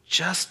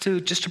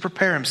to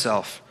prepare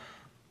himself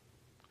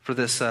for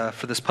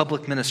this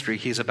public ministry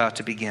he's about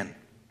to begin.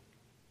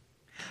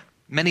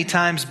 Many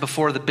times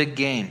before the big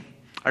game,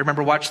 I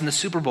remember watching the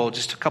Super Bowl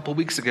just a couple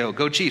weeks ago.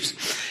 Go Chiefs!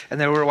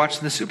 And they were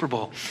watching the Super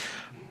Bowl.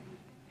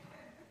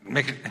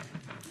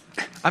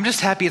 I'm just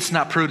happy it's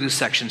not produce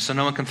section, so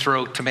no one can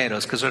throw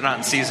tomatoes because they're not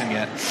in season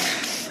yet.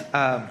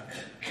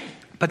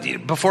 But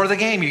before the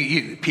game,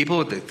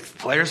 the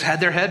players had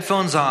their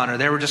headphones on, or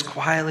they were just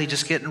quietly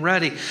just getting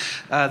ready.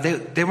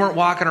 They weren't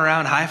walking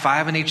around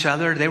high-fiving each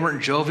other. They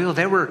weren't jovial.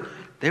 They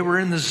were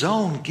in the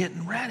zone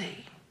getting ready.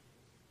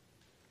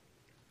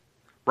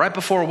 Right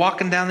before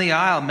walking down the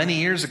aisle many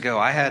years ago,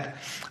 I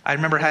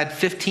remember I had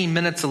 15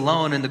 minutes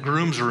alone in the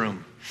groom's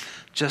room,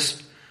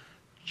 just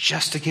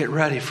to get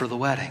ready for the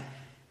wedding.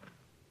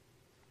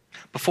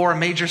 Before a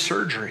major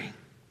surgery,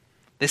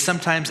 they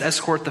sometimes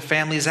escort the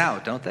families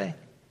out, don't they?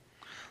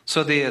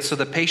 So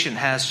the patient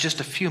has just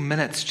a few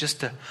minutes just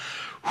to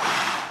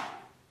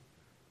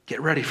get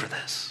ready for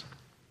this.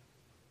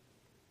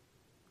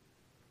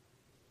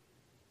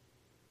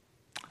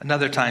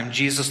 Another time,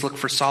 Jesus looked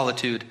for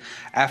solitude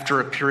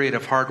after a period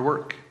of hard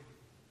work.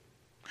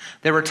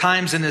 There were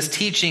times in his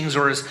teachings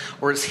or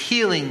his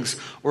healings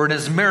or in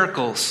his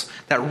miracles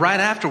that right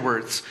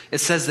afterwards, it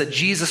says that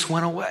Jesus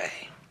went away.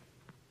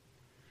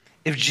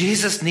 If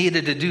Jesus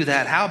needed to do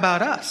that, how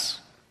about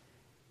us?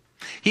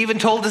 He even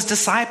told his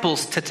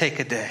disciples to take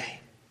a day.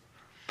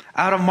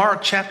 Out of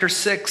Mark chapter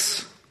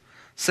 6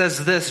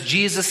 says this,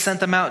 Jesus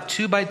sent them out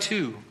 2 by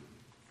 2.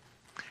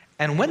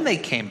 And when they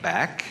came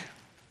back,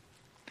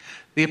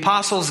 the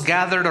apostles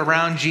gathered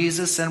around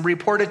Jesus and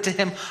reported to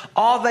him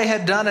all they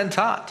had done and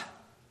taught.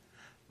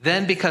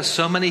 Then, because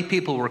so many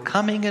people were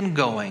coming and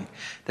going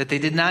that they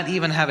did not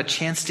even have a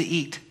chance to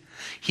eat,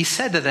 he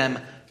said to them,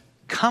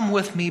 "Come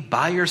with me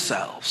by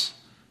yourselves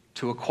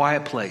to a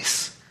quiet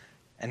place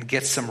and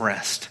get some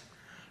rest."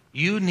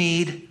 You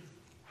need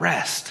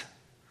rest.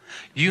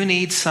 You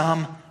need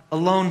some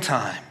alone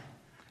time,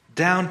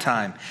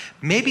 downtime.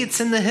 Maybe it's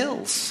in the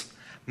hills.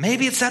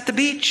 Maybe it's at the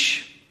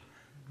beach.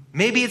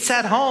 Maybe it's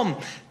at home.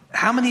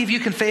 How many of you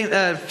can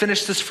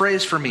finish this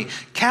phrase for me?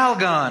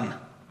 Calgon.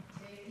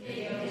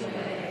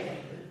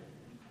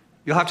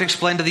 You'll have to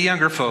explain to the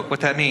younger folk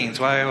what that means.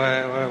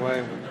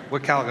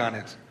 What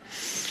Calgon is.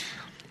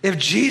 If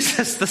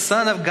Jesus, the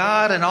Son of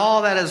God and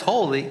all that is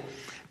holy,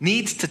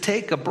 needs to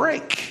take a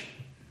break,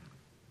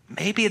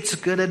 maybe it's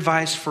good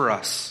advice for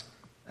us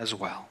as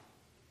well.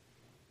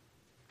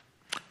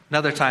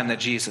 Another time that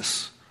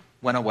Jesus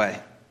went away.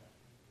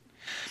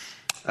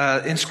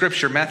 In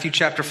Scripture, Matthew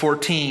chapter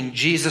 14,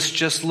 Jesus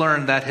just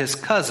learned that his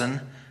cousin,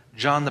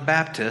 John the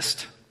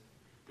Baptist,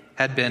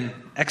 had been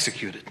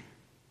executed.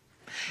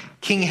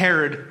 King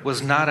Herod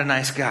was not a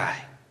nice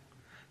guy.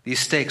 These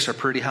stakes are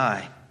pretty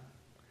high.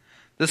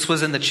 This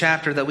was in the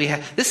chapter that we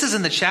have. This is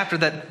in the chapter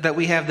that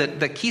we have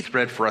that Keith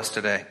read for us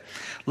today.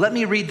 Let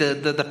me read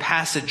the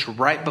passage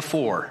right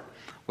before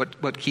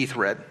what Keith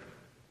read.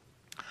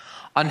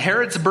 On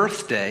Herod's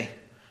birthday,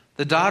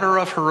 the daughter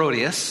of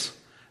Herodias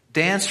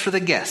danced for the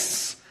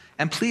guests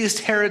and pleased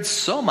Herod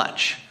so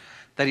much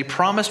that he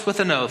promised with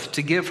an oath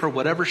to give her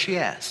whatever she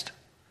asked.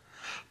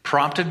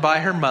 Prompted by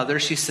her mother,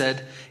 she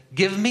said,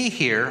 "Give me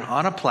here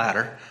on a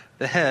platter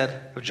the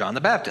head of John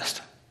the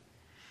Baptist."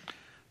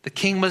 The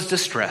king was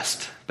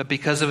distressed, but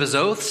because of his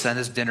oaths and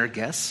his dinner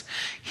guests,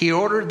 he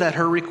ordered that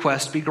her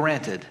request be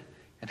granted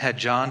and had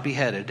John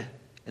beheaded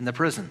in the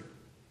prison.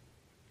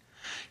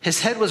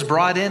 His head was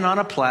brought in on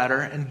a platter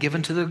and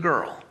given to the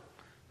girl,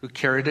 who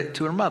carried it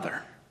to her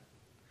mother.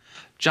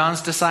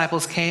 John's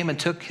disciples came and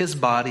took his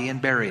body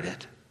and buried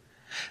it.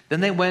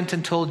 Then they went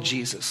and told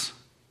Jesus.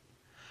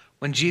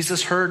 When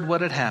Jesus heard what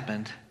had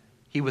happened,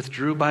 he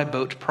withdrew by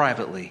boat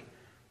privately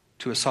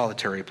to a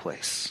solitary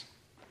place.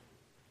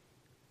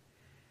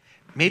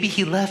 Maybe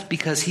he left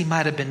because he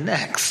might have been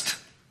next.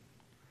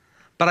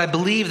 But I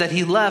believe that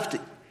he left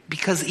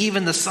because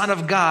even the Son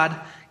of God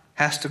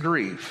has to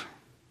grieve.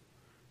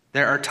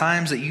 There are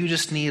times that you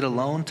just need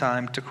alone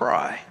time to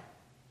cry.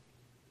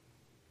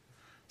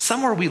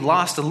 Somewhere we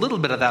lost a little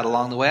bit of that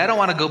along the way. I don't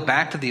want to go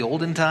back to the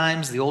olden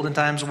times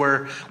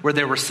where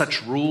there were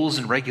such rules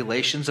and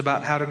regulations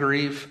about how to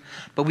grieve.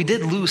 But we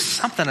did lose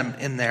something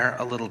in there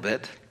a little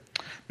bit.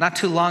 Not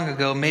too long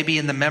ago, maybe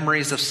in the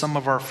memories of some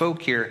of our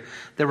folk here,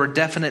 there were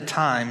definite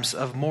times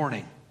of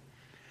mourning.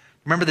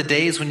 Remember the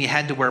days when you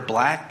had to wear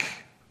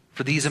black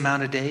for these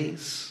amount of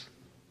days?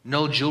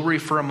 No jewelry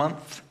for a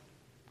month?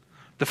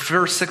 The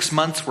first 6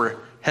 months were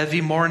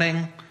heavy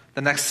mourning.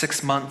 The next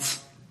 6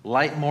 months,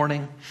 light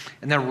mourning.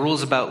 And there are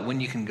rules about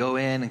when you can go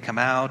in and come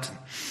out.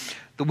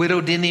 The widow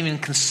didn't even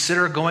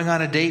consider going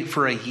on a date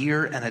for a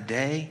year and a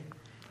day.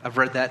 I've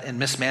read that in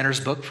Miss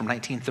Manner's book from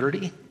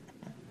 1930.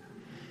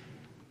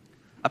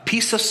 A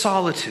piece of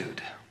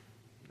solitude,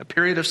 a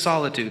period of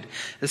solitude,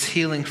 is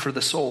healing for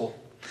the soul.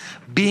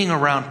 Being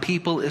around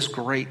people is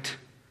great,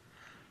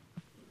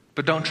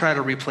 but don't try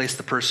to replace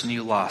the person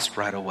you lost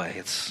right away.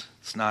 It's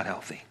not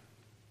healthy.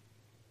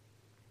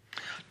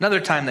 Another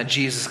time that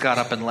Jesus got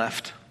up and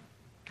left,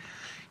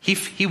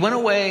 he went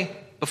away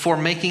before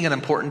making an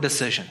important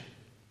decision.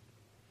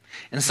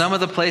 In some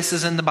of the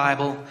places in the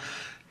Bible,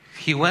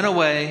 he went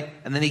away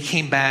and then he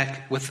came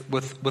back with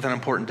an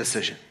important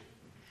decision.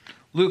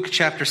 Luke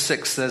chapter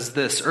 6 says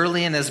this: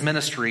 early in his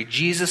ministry,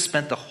 Jesus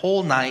spent the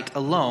whole night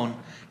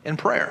alone in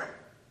prayer.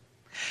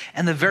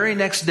 And the very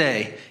next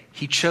day,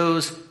 he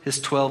chose his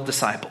 12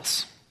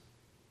 disciples.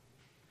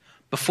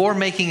 Before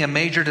making a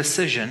major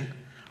decision,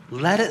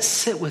 let it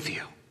sit with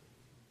you.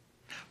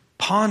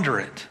 Ponder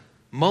it.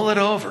 Mull it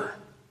over.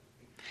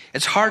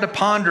 It's hard to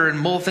ponder and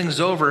mull things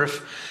over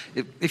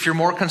if you're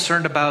more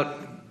concerned about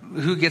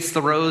who gets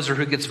the rose or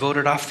who gets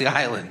voted off the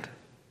island.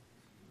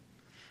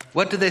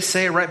 What do they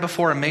say right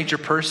before a major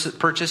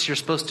purchase? You're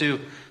supposed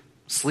to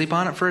sleep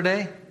on it for a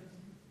day?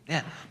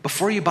 Yeah.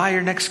 Before you buy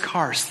your next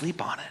car,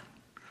 sleep on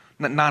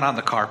it. Not on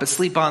the car, but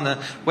sleep on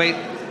the... Wait,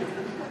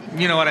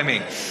 you know what I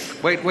mean.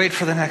 Wait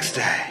for the next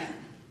day.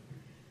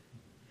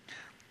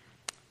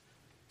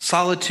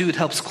 Solitude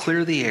helps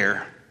clear the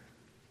air.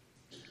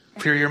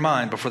 Clear your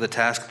mind before the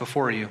task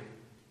before you.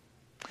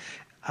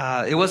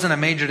 It wasn't a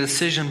major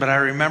decision, but I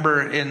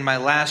remember in my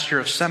last year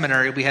of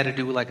seminary, we had to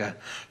do like a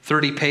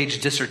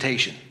 30-page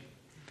dissertation.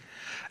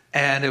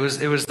 And it was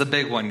the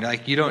big one.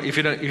 Like if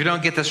you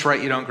don't get this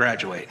right, you don't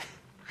graduate.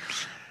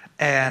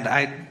 And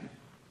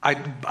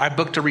I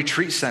booked a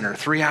retreat center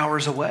 3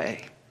 hours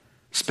away.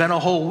 Spent a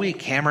whole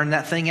week hammering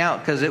that thing out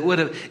because it would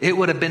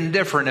have been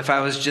different if I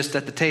was just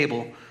at the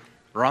table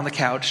or on the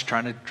couch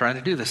trying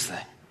to do this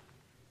thing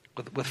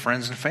with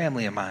friends and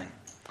family of mine.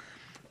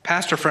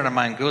 Pastor friend of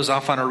mine goes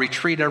off on a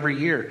retreat every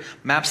year,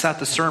 maps out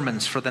the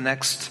sermons for the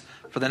next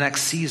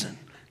season,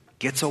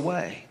 gets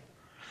away.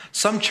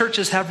 Some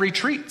churches have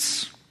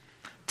retreats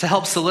to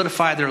help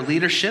solidify their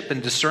leadership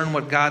and discern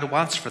what God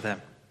wants for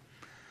them.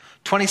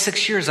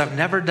 26 years, I've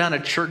never done a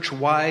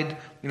church-wide,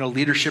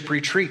 leadership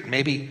retreat.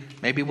 Maybe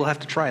we'll have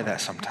to try that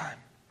sometime.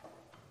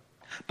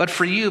 But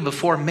for you,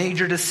 before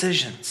major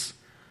decisions,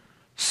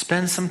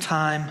 spend some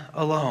time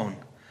alone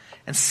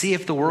and see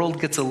if the world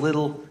gets a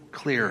little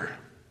clearer.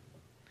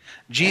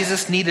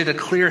 Jesus needed a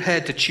clear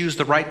head to choose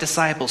the right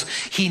disciples.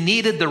 He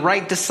needed the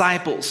right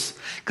disciples.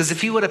 Because if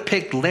he would have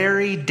picked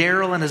Larry,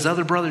 Daryl, and his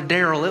other brother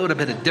Daryl, it would have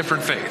been a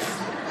different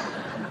faith.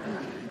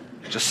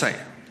 Just saying.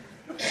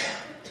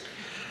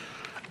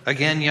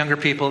 Again, younger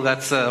people,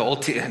 that's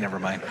old never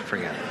mind,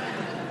 forget it.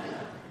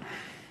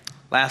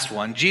 Last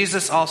one.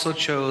 Jesus also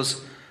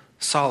chose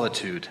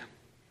solitude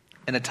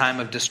in a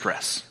time of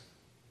distress.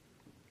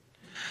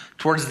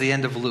 Towards the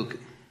end of Luke,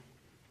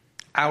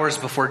 hours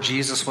before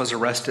Jesus was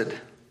arrested,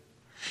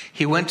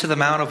 he went to the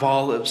Mount of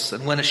Olives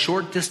and went a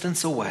short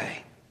distance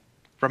away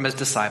from his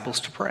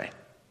disciples to pray.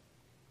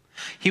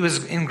 He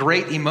was in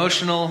great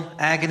emotional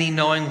agony,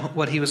 knowing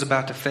what he was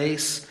about to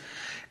face,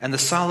 and the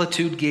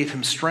solitude gave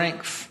him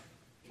strength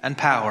and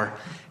power.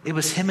 It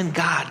was him and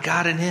God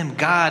and him.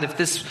 God, if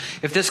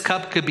this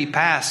cup could be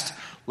passed,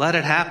 let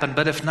it happen,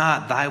 but if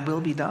not, thy will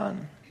be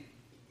done.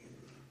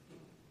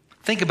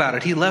 Think about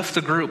it. He left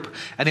the group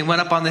and he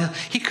went up on the hill.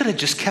 He could have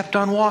just kept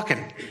on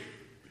walking.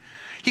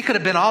 He could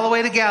have been all the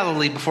way to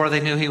Galilee before they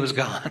knew he was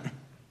gone.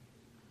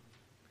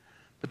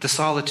 But the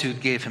solitude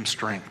gave him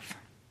strength.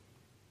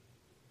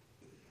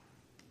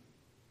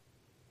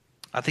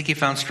 I think he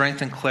found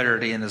strength and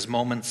clarity in his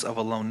moments of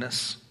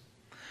aloneness.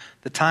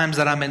 The times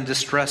that I'm in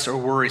distress or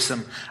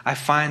worrisome, I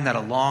find that a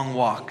long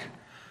walk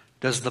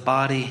does the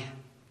body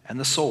and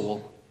the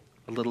soul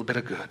a little bit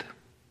of good.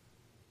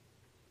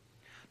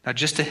 Now,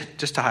 just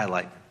to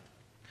highlight,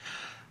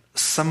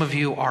 some of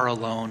you are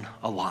alone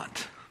a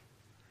lot.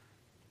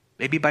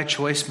 Maybe by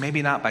choice,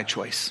 maybe not by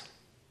choice.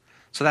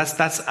 So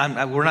I'm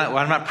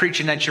not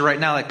preaching at you right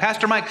now like,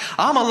 Pastor Mike,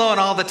 I'm alone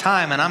all the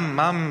time and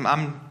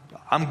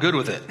I'm good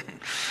with it.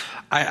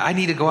 I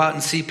need to go out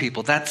and see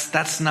people.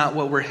 That's not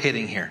what we're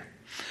hitting here.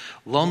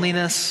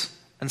 Loneliness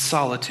and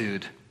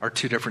solitude are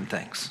two different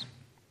things.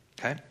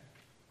 Okay?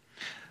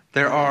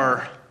 There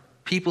are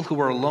people who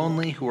are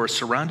lonely who are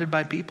surrounded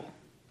by people.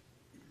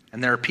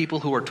 And there are people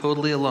who are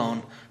totally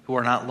alone who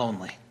are not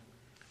lonely.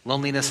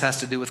 Loneliness has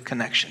to do with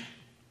connection.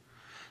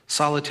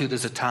 Solitude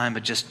is a time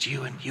of just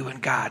you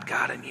and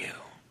God and you.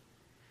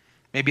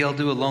 Maybe I'll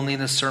do a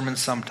loneliness sermon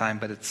sometime,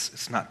 but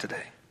it's not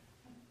today.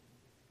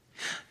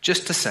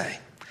 Just to say,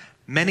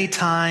 many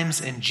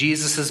times in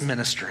Jesus'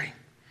 ministry,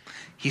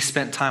 He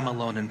spent time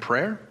alone in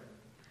prayer,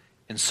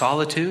 in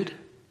solitude,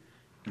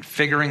 in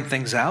figuring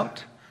things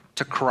out,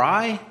 to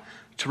cry,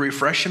 to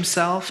refresh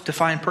himself, to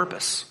find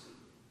purpose.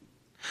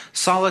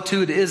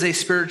 Solitude is a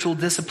spiritual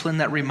discipline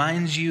that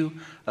reminds you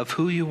of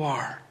who you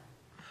are,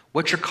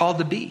 what you're called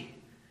to be,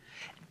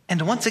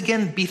 and once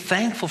again, be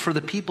thankful for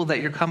the people that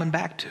you're coming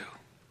back to.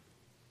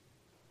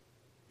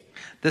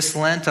 This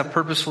Lent, I've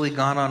purposefully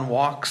gone on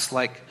walks,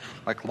 like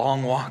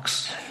long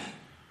walks.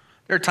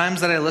 There are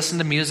times that I listen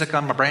to music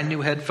on my brand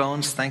new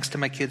headphones, thanks to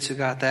my kids who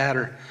got that,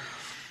 or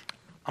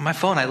on my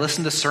phone I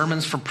listen to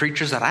sermons from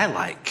preachers that I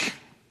like.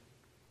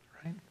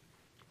 Right?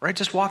 Or I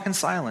just walk in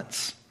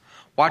silence,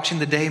 watching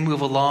the day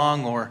move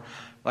along, or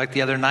like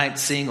the other night,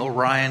 seeing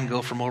Orion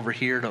go from over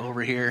here to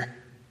over here.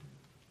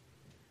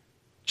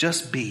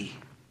 Just be.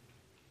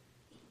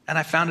 And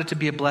I found it to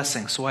be a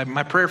blessing. So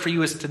my prayer for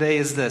you today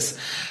is this.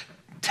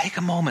 Take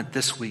a moment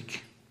this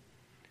week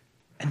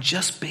and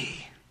just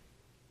be.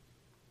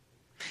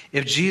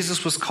 If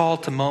Jesus was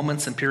called to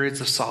moments and periods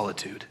of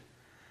solitude,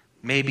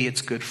 maybe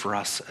it's good for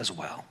us as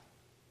well.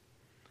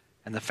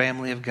 And the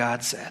family of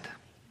God said,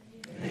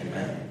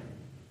 Amen.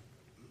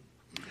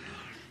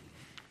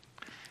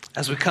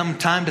 As we come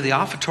time to the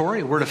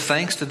offertory, a word of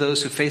thanks to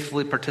those who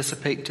faithfully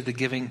participate to the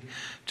giving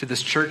to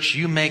this church.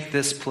 You make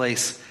this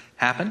place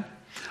happen.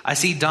 I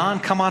see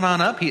Don, come on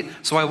up,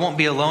 so I won't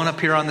be alone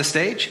up here on the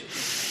stage.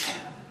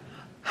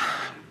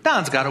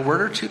 Don's got a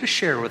word or two to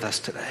share with us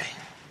today.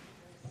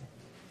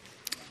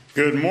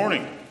 Good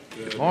morning.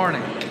 Good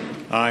morning.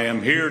 I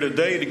am here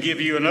today to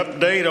give you an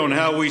update on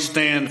how we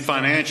stand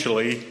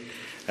financially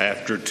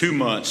after 2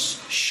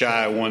 months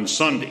shy one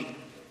Sunday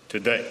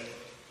today.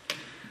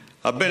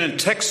 I've been in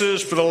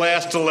Texas for the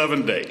last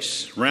 11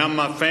 days, around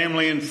my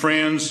family and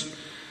friends,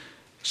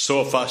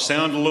 so if I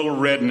sound a little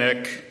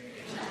redneck,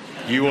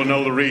 you will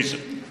know the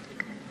reason.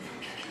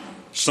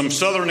 Some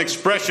southern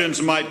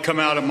expressions might come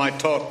out of my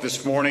talk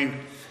this morning,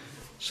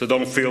 so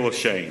don't feel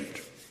ashamed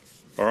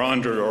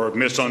or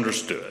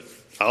misunderstood.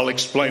 I'll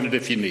explain it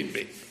if you need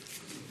be.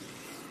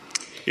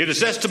 It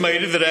is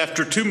estimated that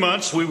after 2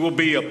 months we will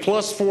be a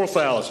plus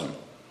 4,000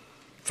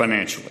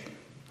 financially.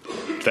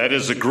 That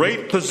is a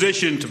great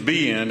position to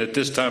be in at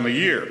this time of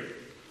year.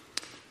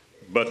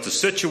 But the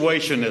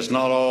situation is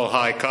not all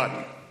high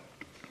cotton.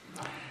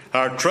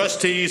 Our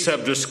trustees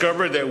have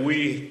discovered that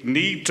we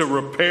need to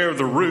repair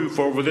the roof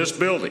over this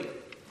building.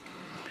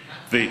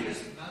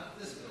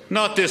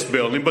 Not this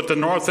building, but the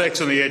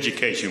narthex and the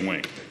education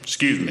wing.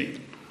 Excuse me.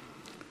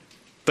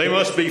 They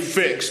must be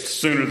fixed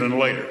sooner than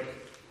later.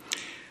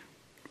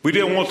 We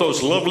didn't want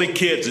those lovely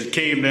kids that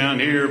came down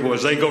here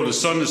as they go to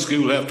Sunday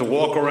school have to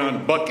walk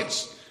around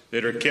buckets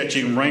that are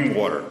catching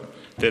rainwater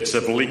that's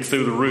have leaked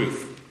through the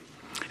roof.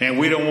 And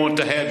we don't want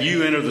to have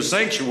you enter the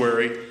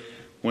sanctuary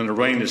when the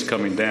rain is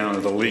coming down or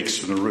the leaks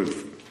from the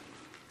roof.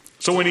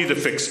 So we need to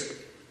fix it.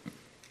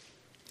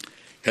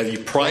 Have you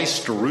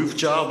priced a roof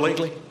job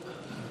lately?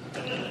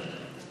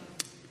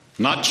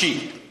 Not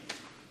cheap.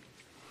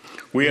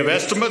 We have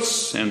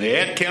estimates, and the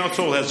Ad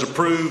Council has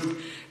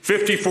approved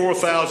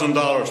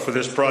 $54,000 for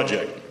this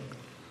project.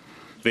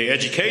 The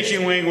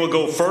education wing will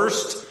go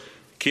first.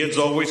 Kids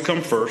always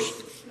come first.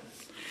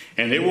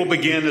 And it will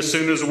begin as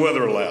soon as the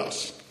weather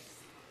allows.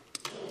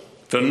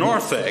 The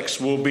narthex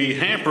will be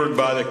hampered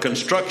by the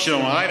construction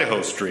on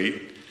Idaho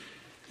Street,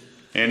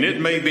 and it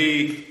may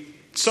be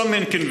some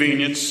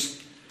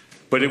inconvenience,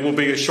 but it will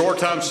be a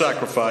short-time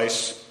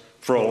sacrifice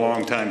for a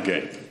long-time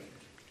gain.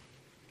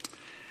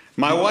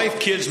 My wife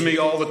kids me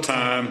all the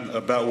time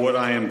about what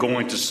I am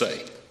going to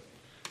say.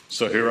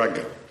 So here I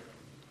go.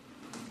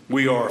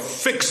 We are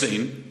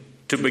fixing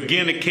to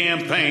begin a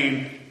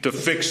campaign to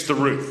fix the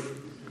roof.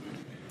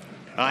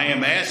 I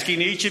am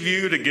asking each of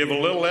you to give a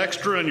little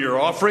extra in your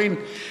offering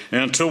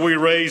until we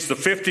raise the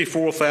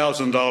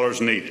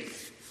 $54,000 needed.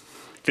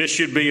 This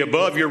should be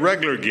above your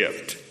regular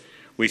gift.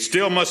 We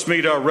still must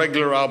meet our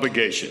regular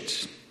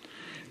obligations.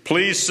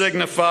 Please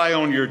signify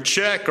on your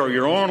check or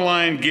your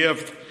online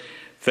gift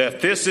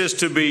that this is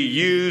to be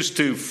used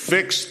to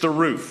fix the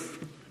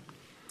roof.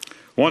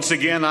 Once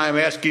again, I am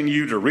asking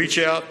you to reach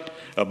out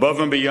above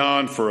and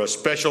beyond for a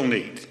special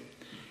need.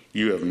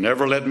 You have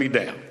never let me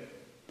down.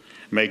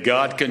 May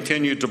God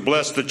continue to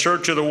bless the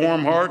Church of the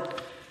Warm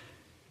Heart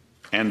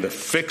and the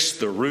Fix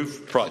the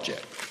Roof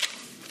project.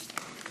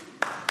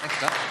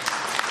 Thanks, Doc.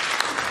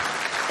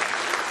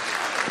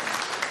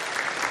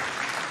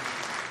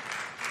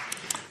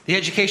 The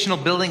educational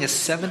building is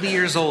 70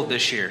 years old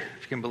this year,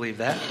 if you can believe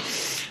that.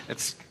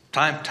 It's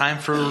time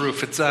for a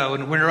roof. It's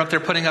when we were up there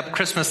putting up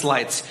Christmas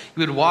lights,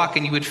 you would walk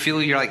and you would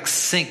feel your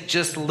sink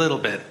just a little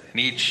bit in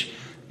each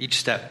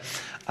step.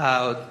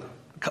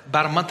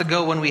 About a month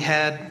ago when we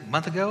had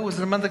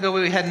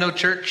no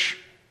church?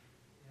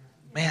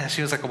 Man, it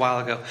feels like a while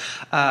ago.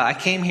 I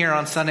came here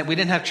on Sunday. We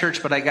didn't have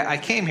church, but I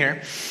came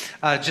here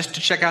just to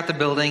check out the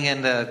building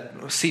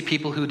and see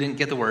people who didn't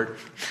get the word.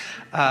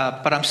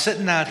 But I'm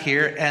sitting out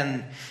here,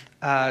 and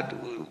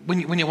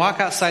when you walk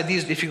outside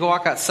if you go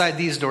walk outside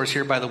these doors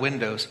here by the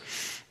windows,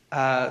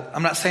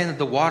 I'm not saying that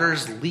the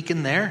water's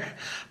leaking there,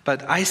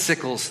 but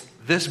icicles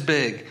this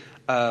big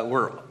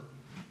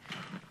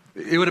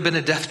it would have been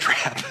a death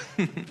trap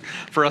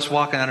for us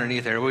walking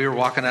underneath there. We were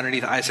walking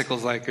underneath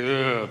icicles like,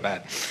 ugh,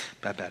 bad.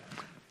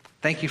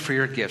 Thank you for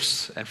your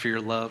gifts and for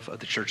your love of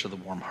the Church of the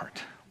Warm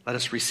Heart. Let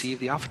us receive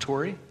the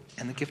offertory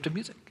and the gift of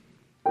music.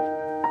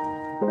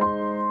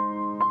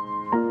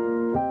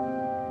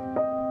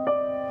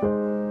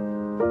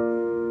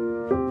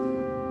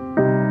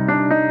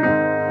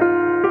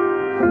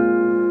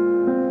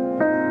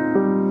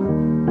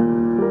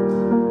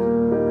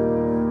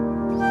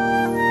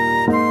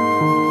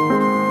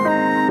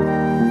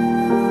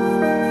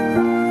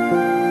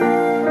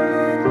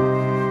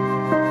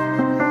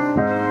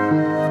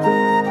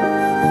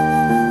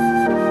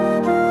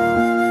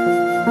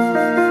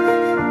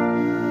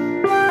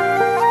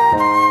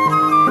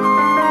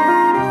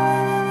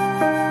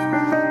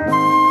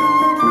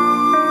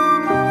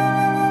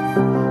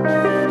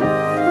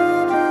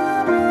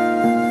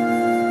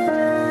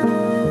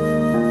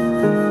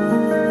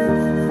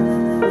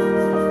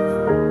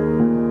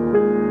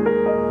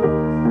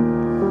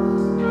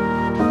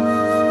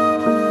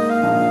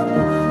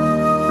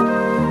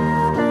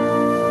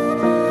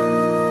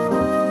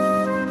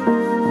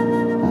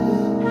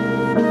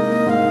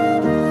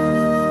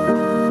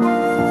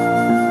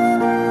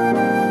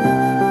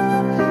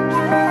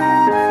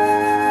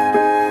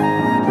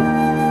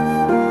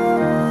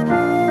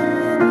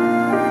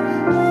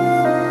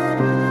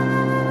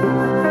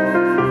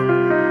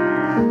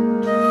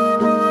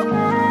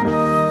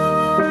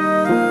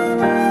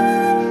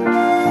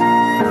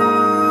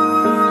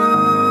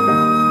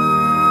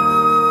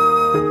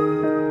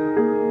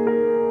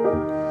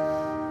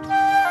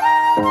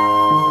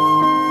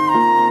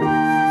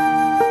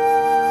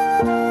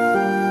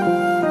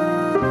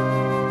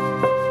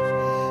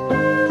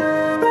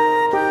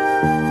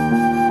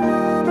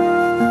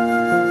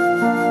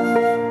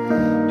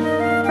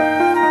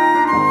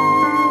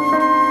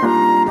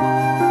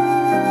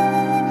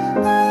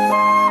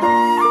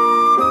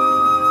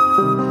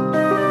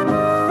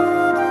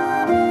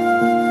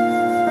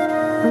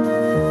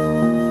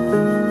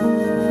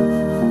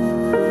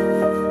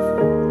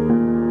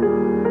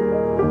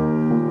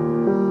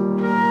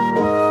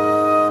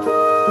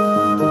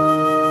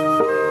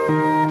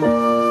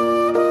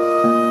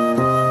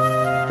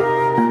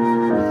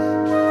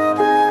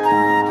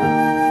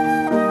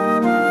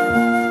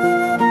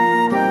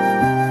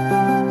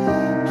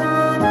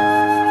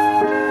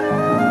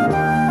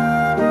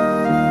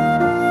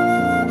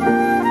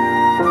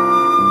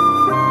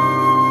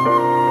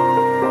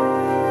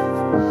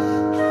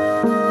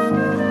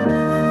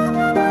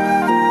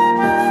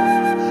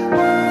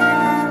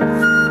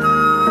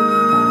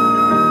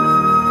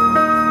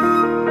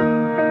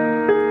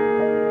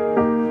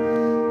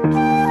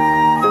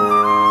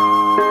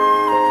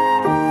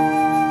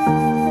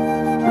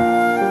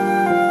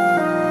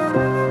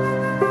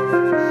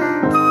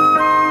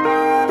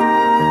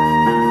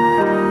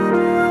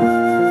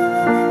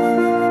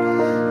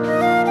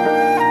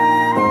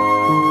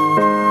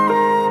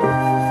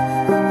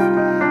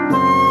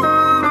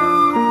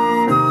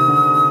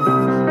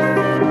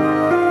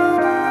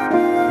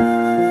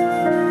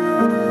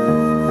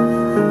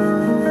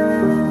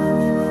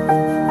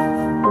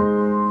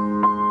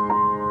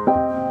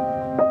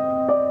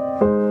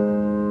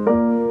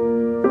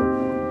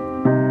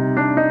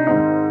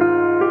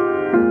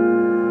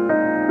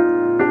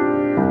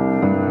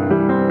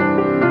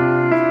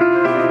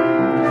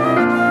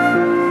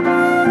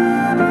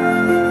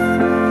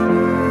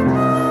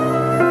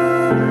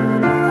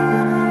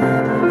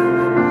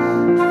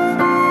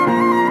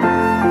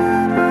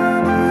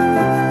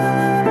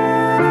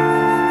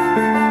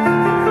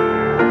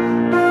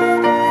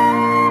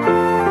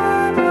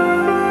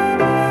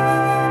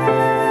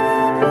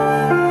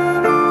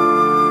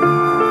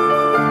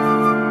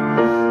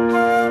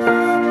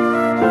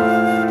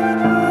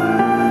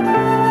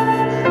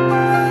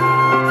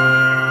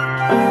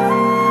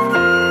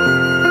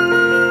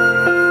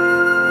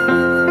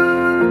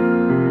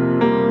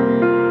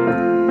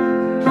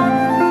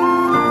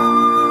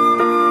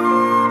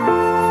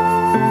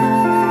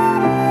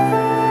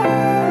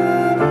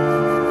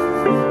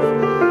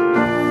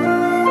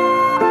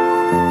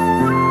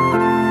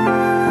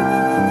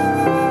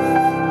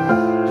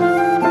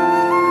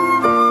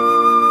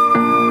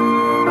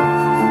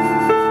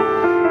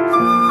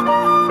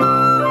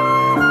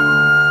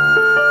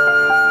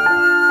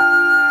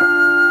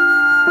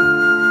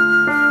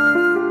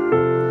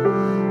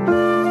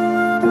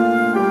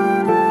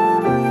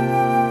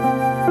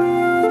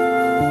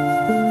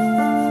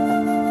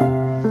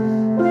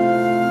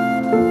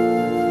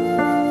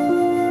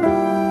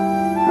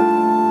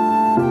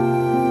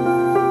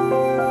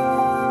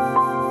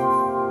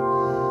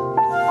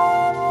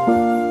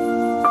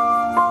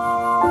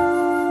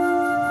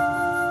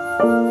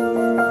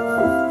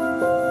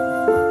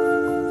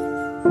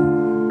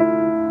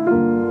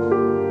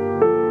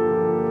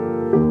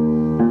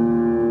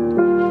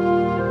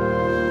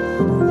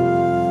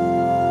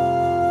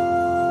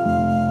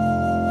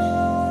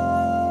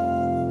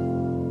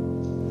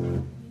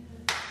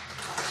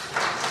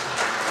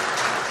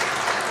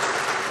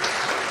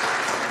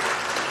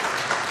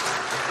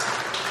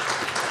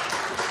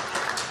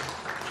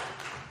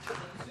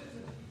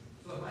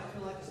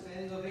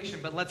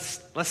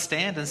 but let's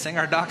stand and sing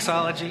our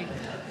doxology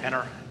and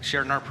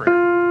share in our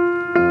prayer.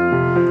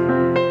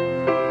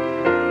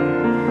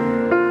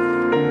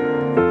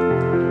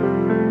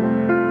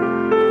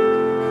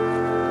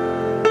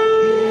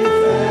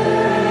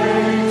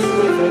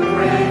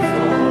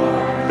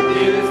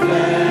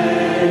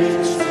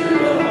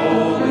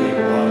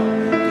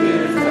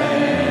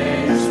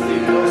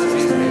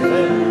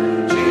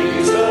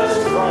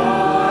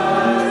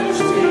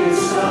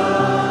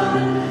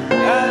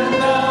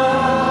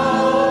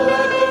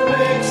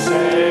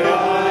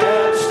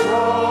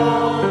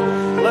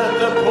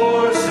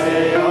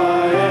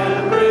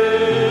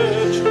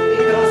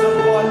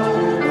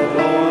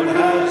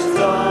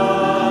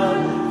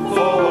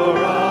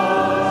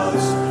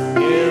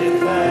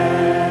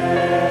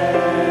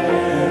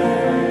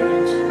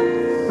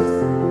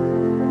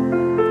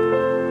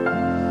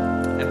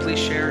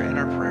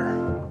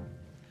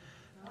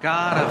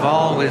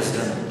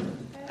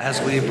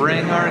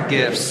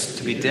 Gifts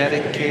to be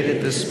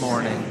dedicated this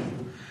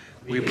morning.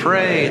 We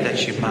pray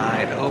that you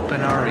might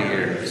open our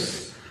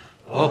ears,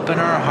 open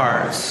our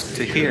hearts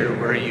to hear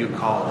where you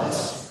call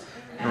us,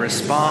 and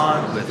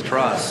respond with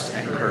trust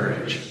and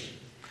courage,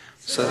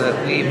 so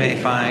that we may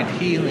find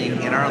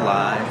healing in our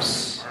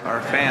lives,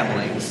 our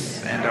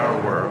families, and our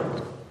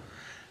world.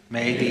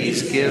 May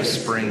these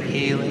gifts bring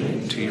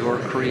healing to your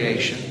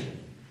creation.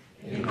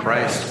 In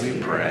Christ we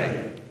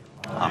pray.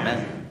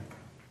 Amen.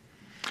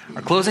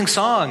 Our closing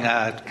song,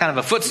 kind of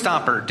a foot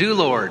stomper, Do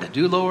Lord,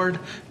 do Lord,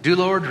 do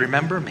Lord,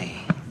 remember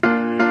me.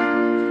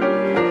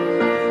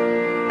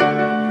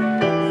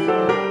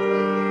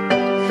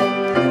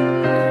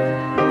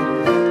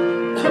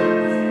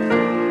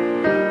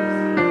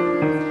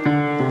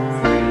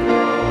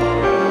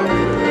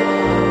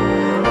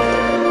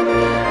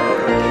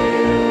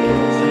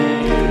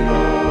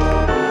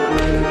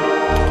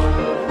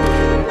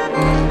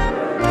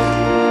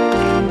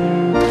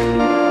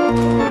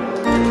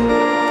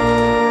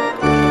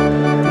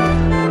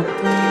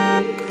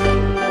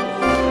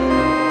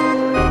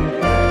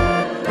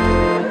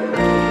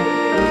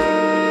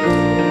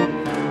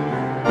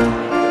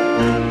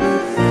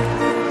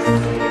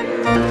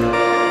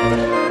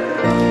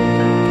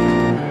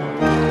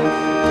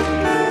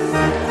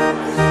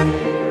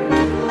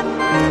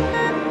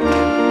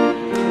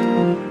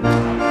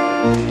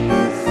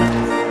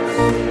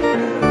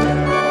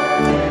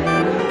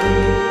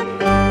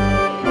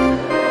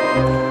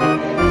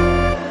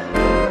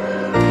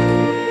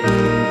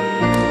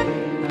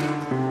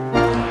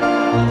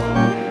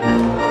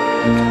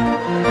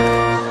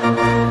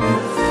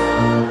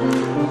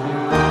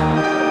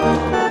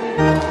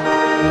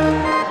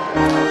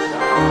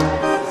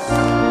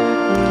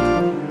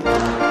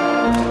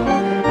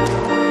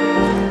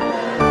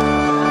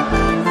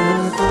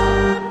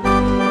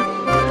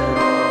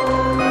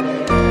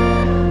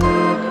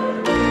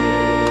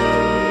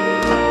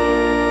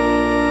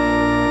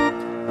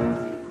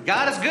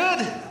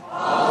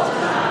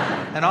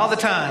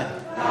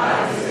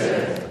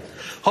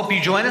 Hope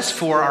you join us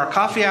for our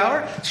coffee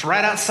hour. It's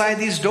right outside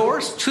these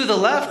doors, to the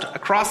left,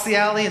 across the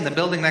alley, in the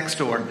building next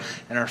door,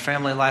 in our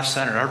Family Life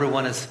Center.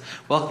 Everyone is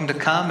welcome to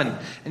come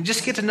and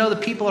just get to know the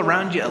people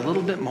around you a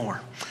little bit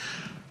more.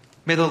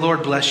 May the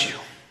Lord bless you.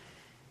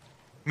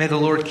 May the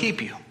Lord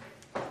keep you.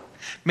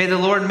 May the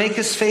Lord make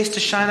his face to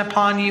shine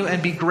upon you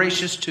and be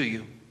gracious to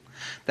you.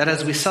 That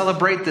as we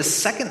celebrate this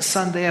second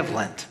Sunday of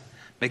Lent,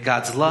 may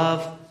God's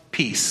love,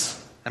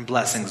 peace, and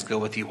blessings go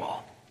with you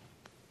all.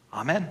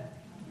 Amen.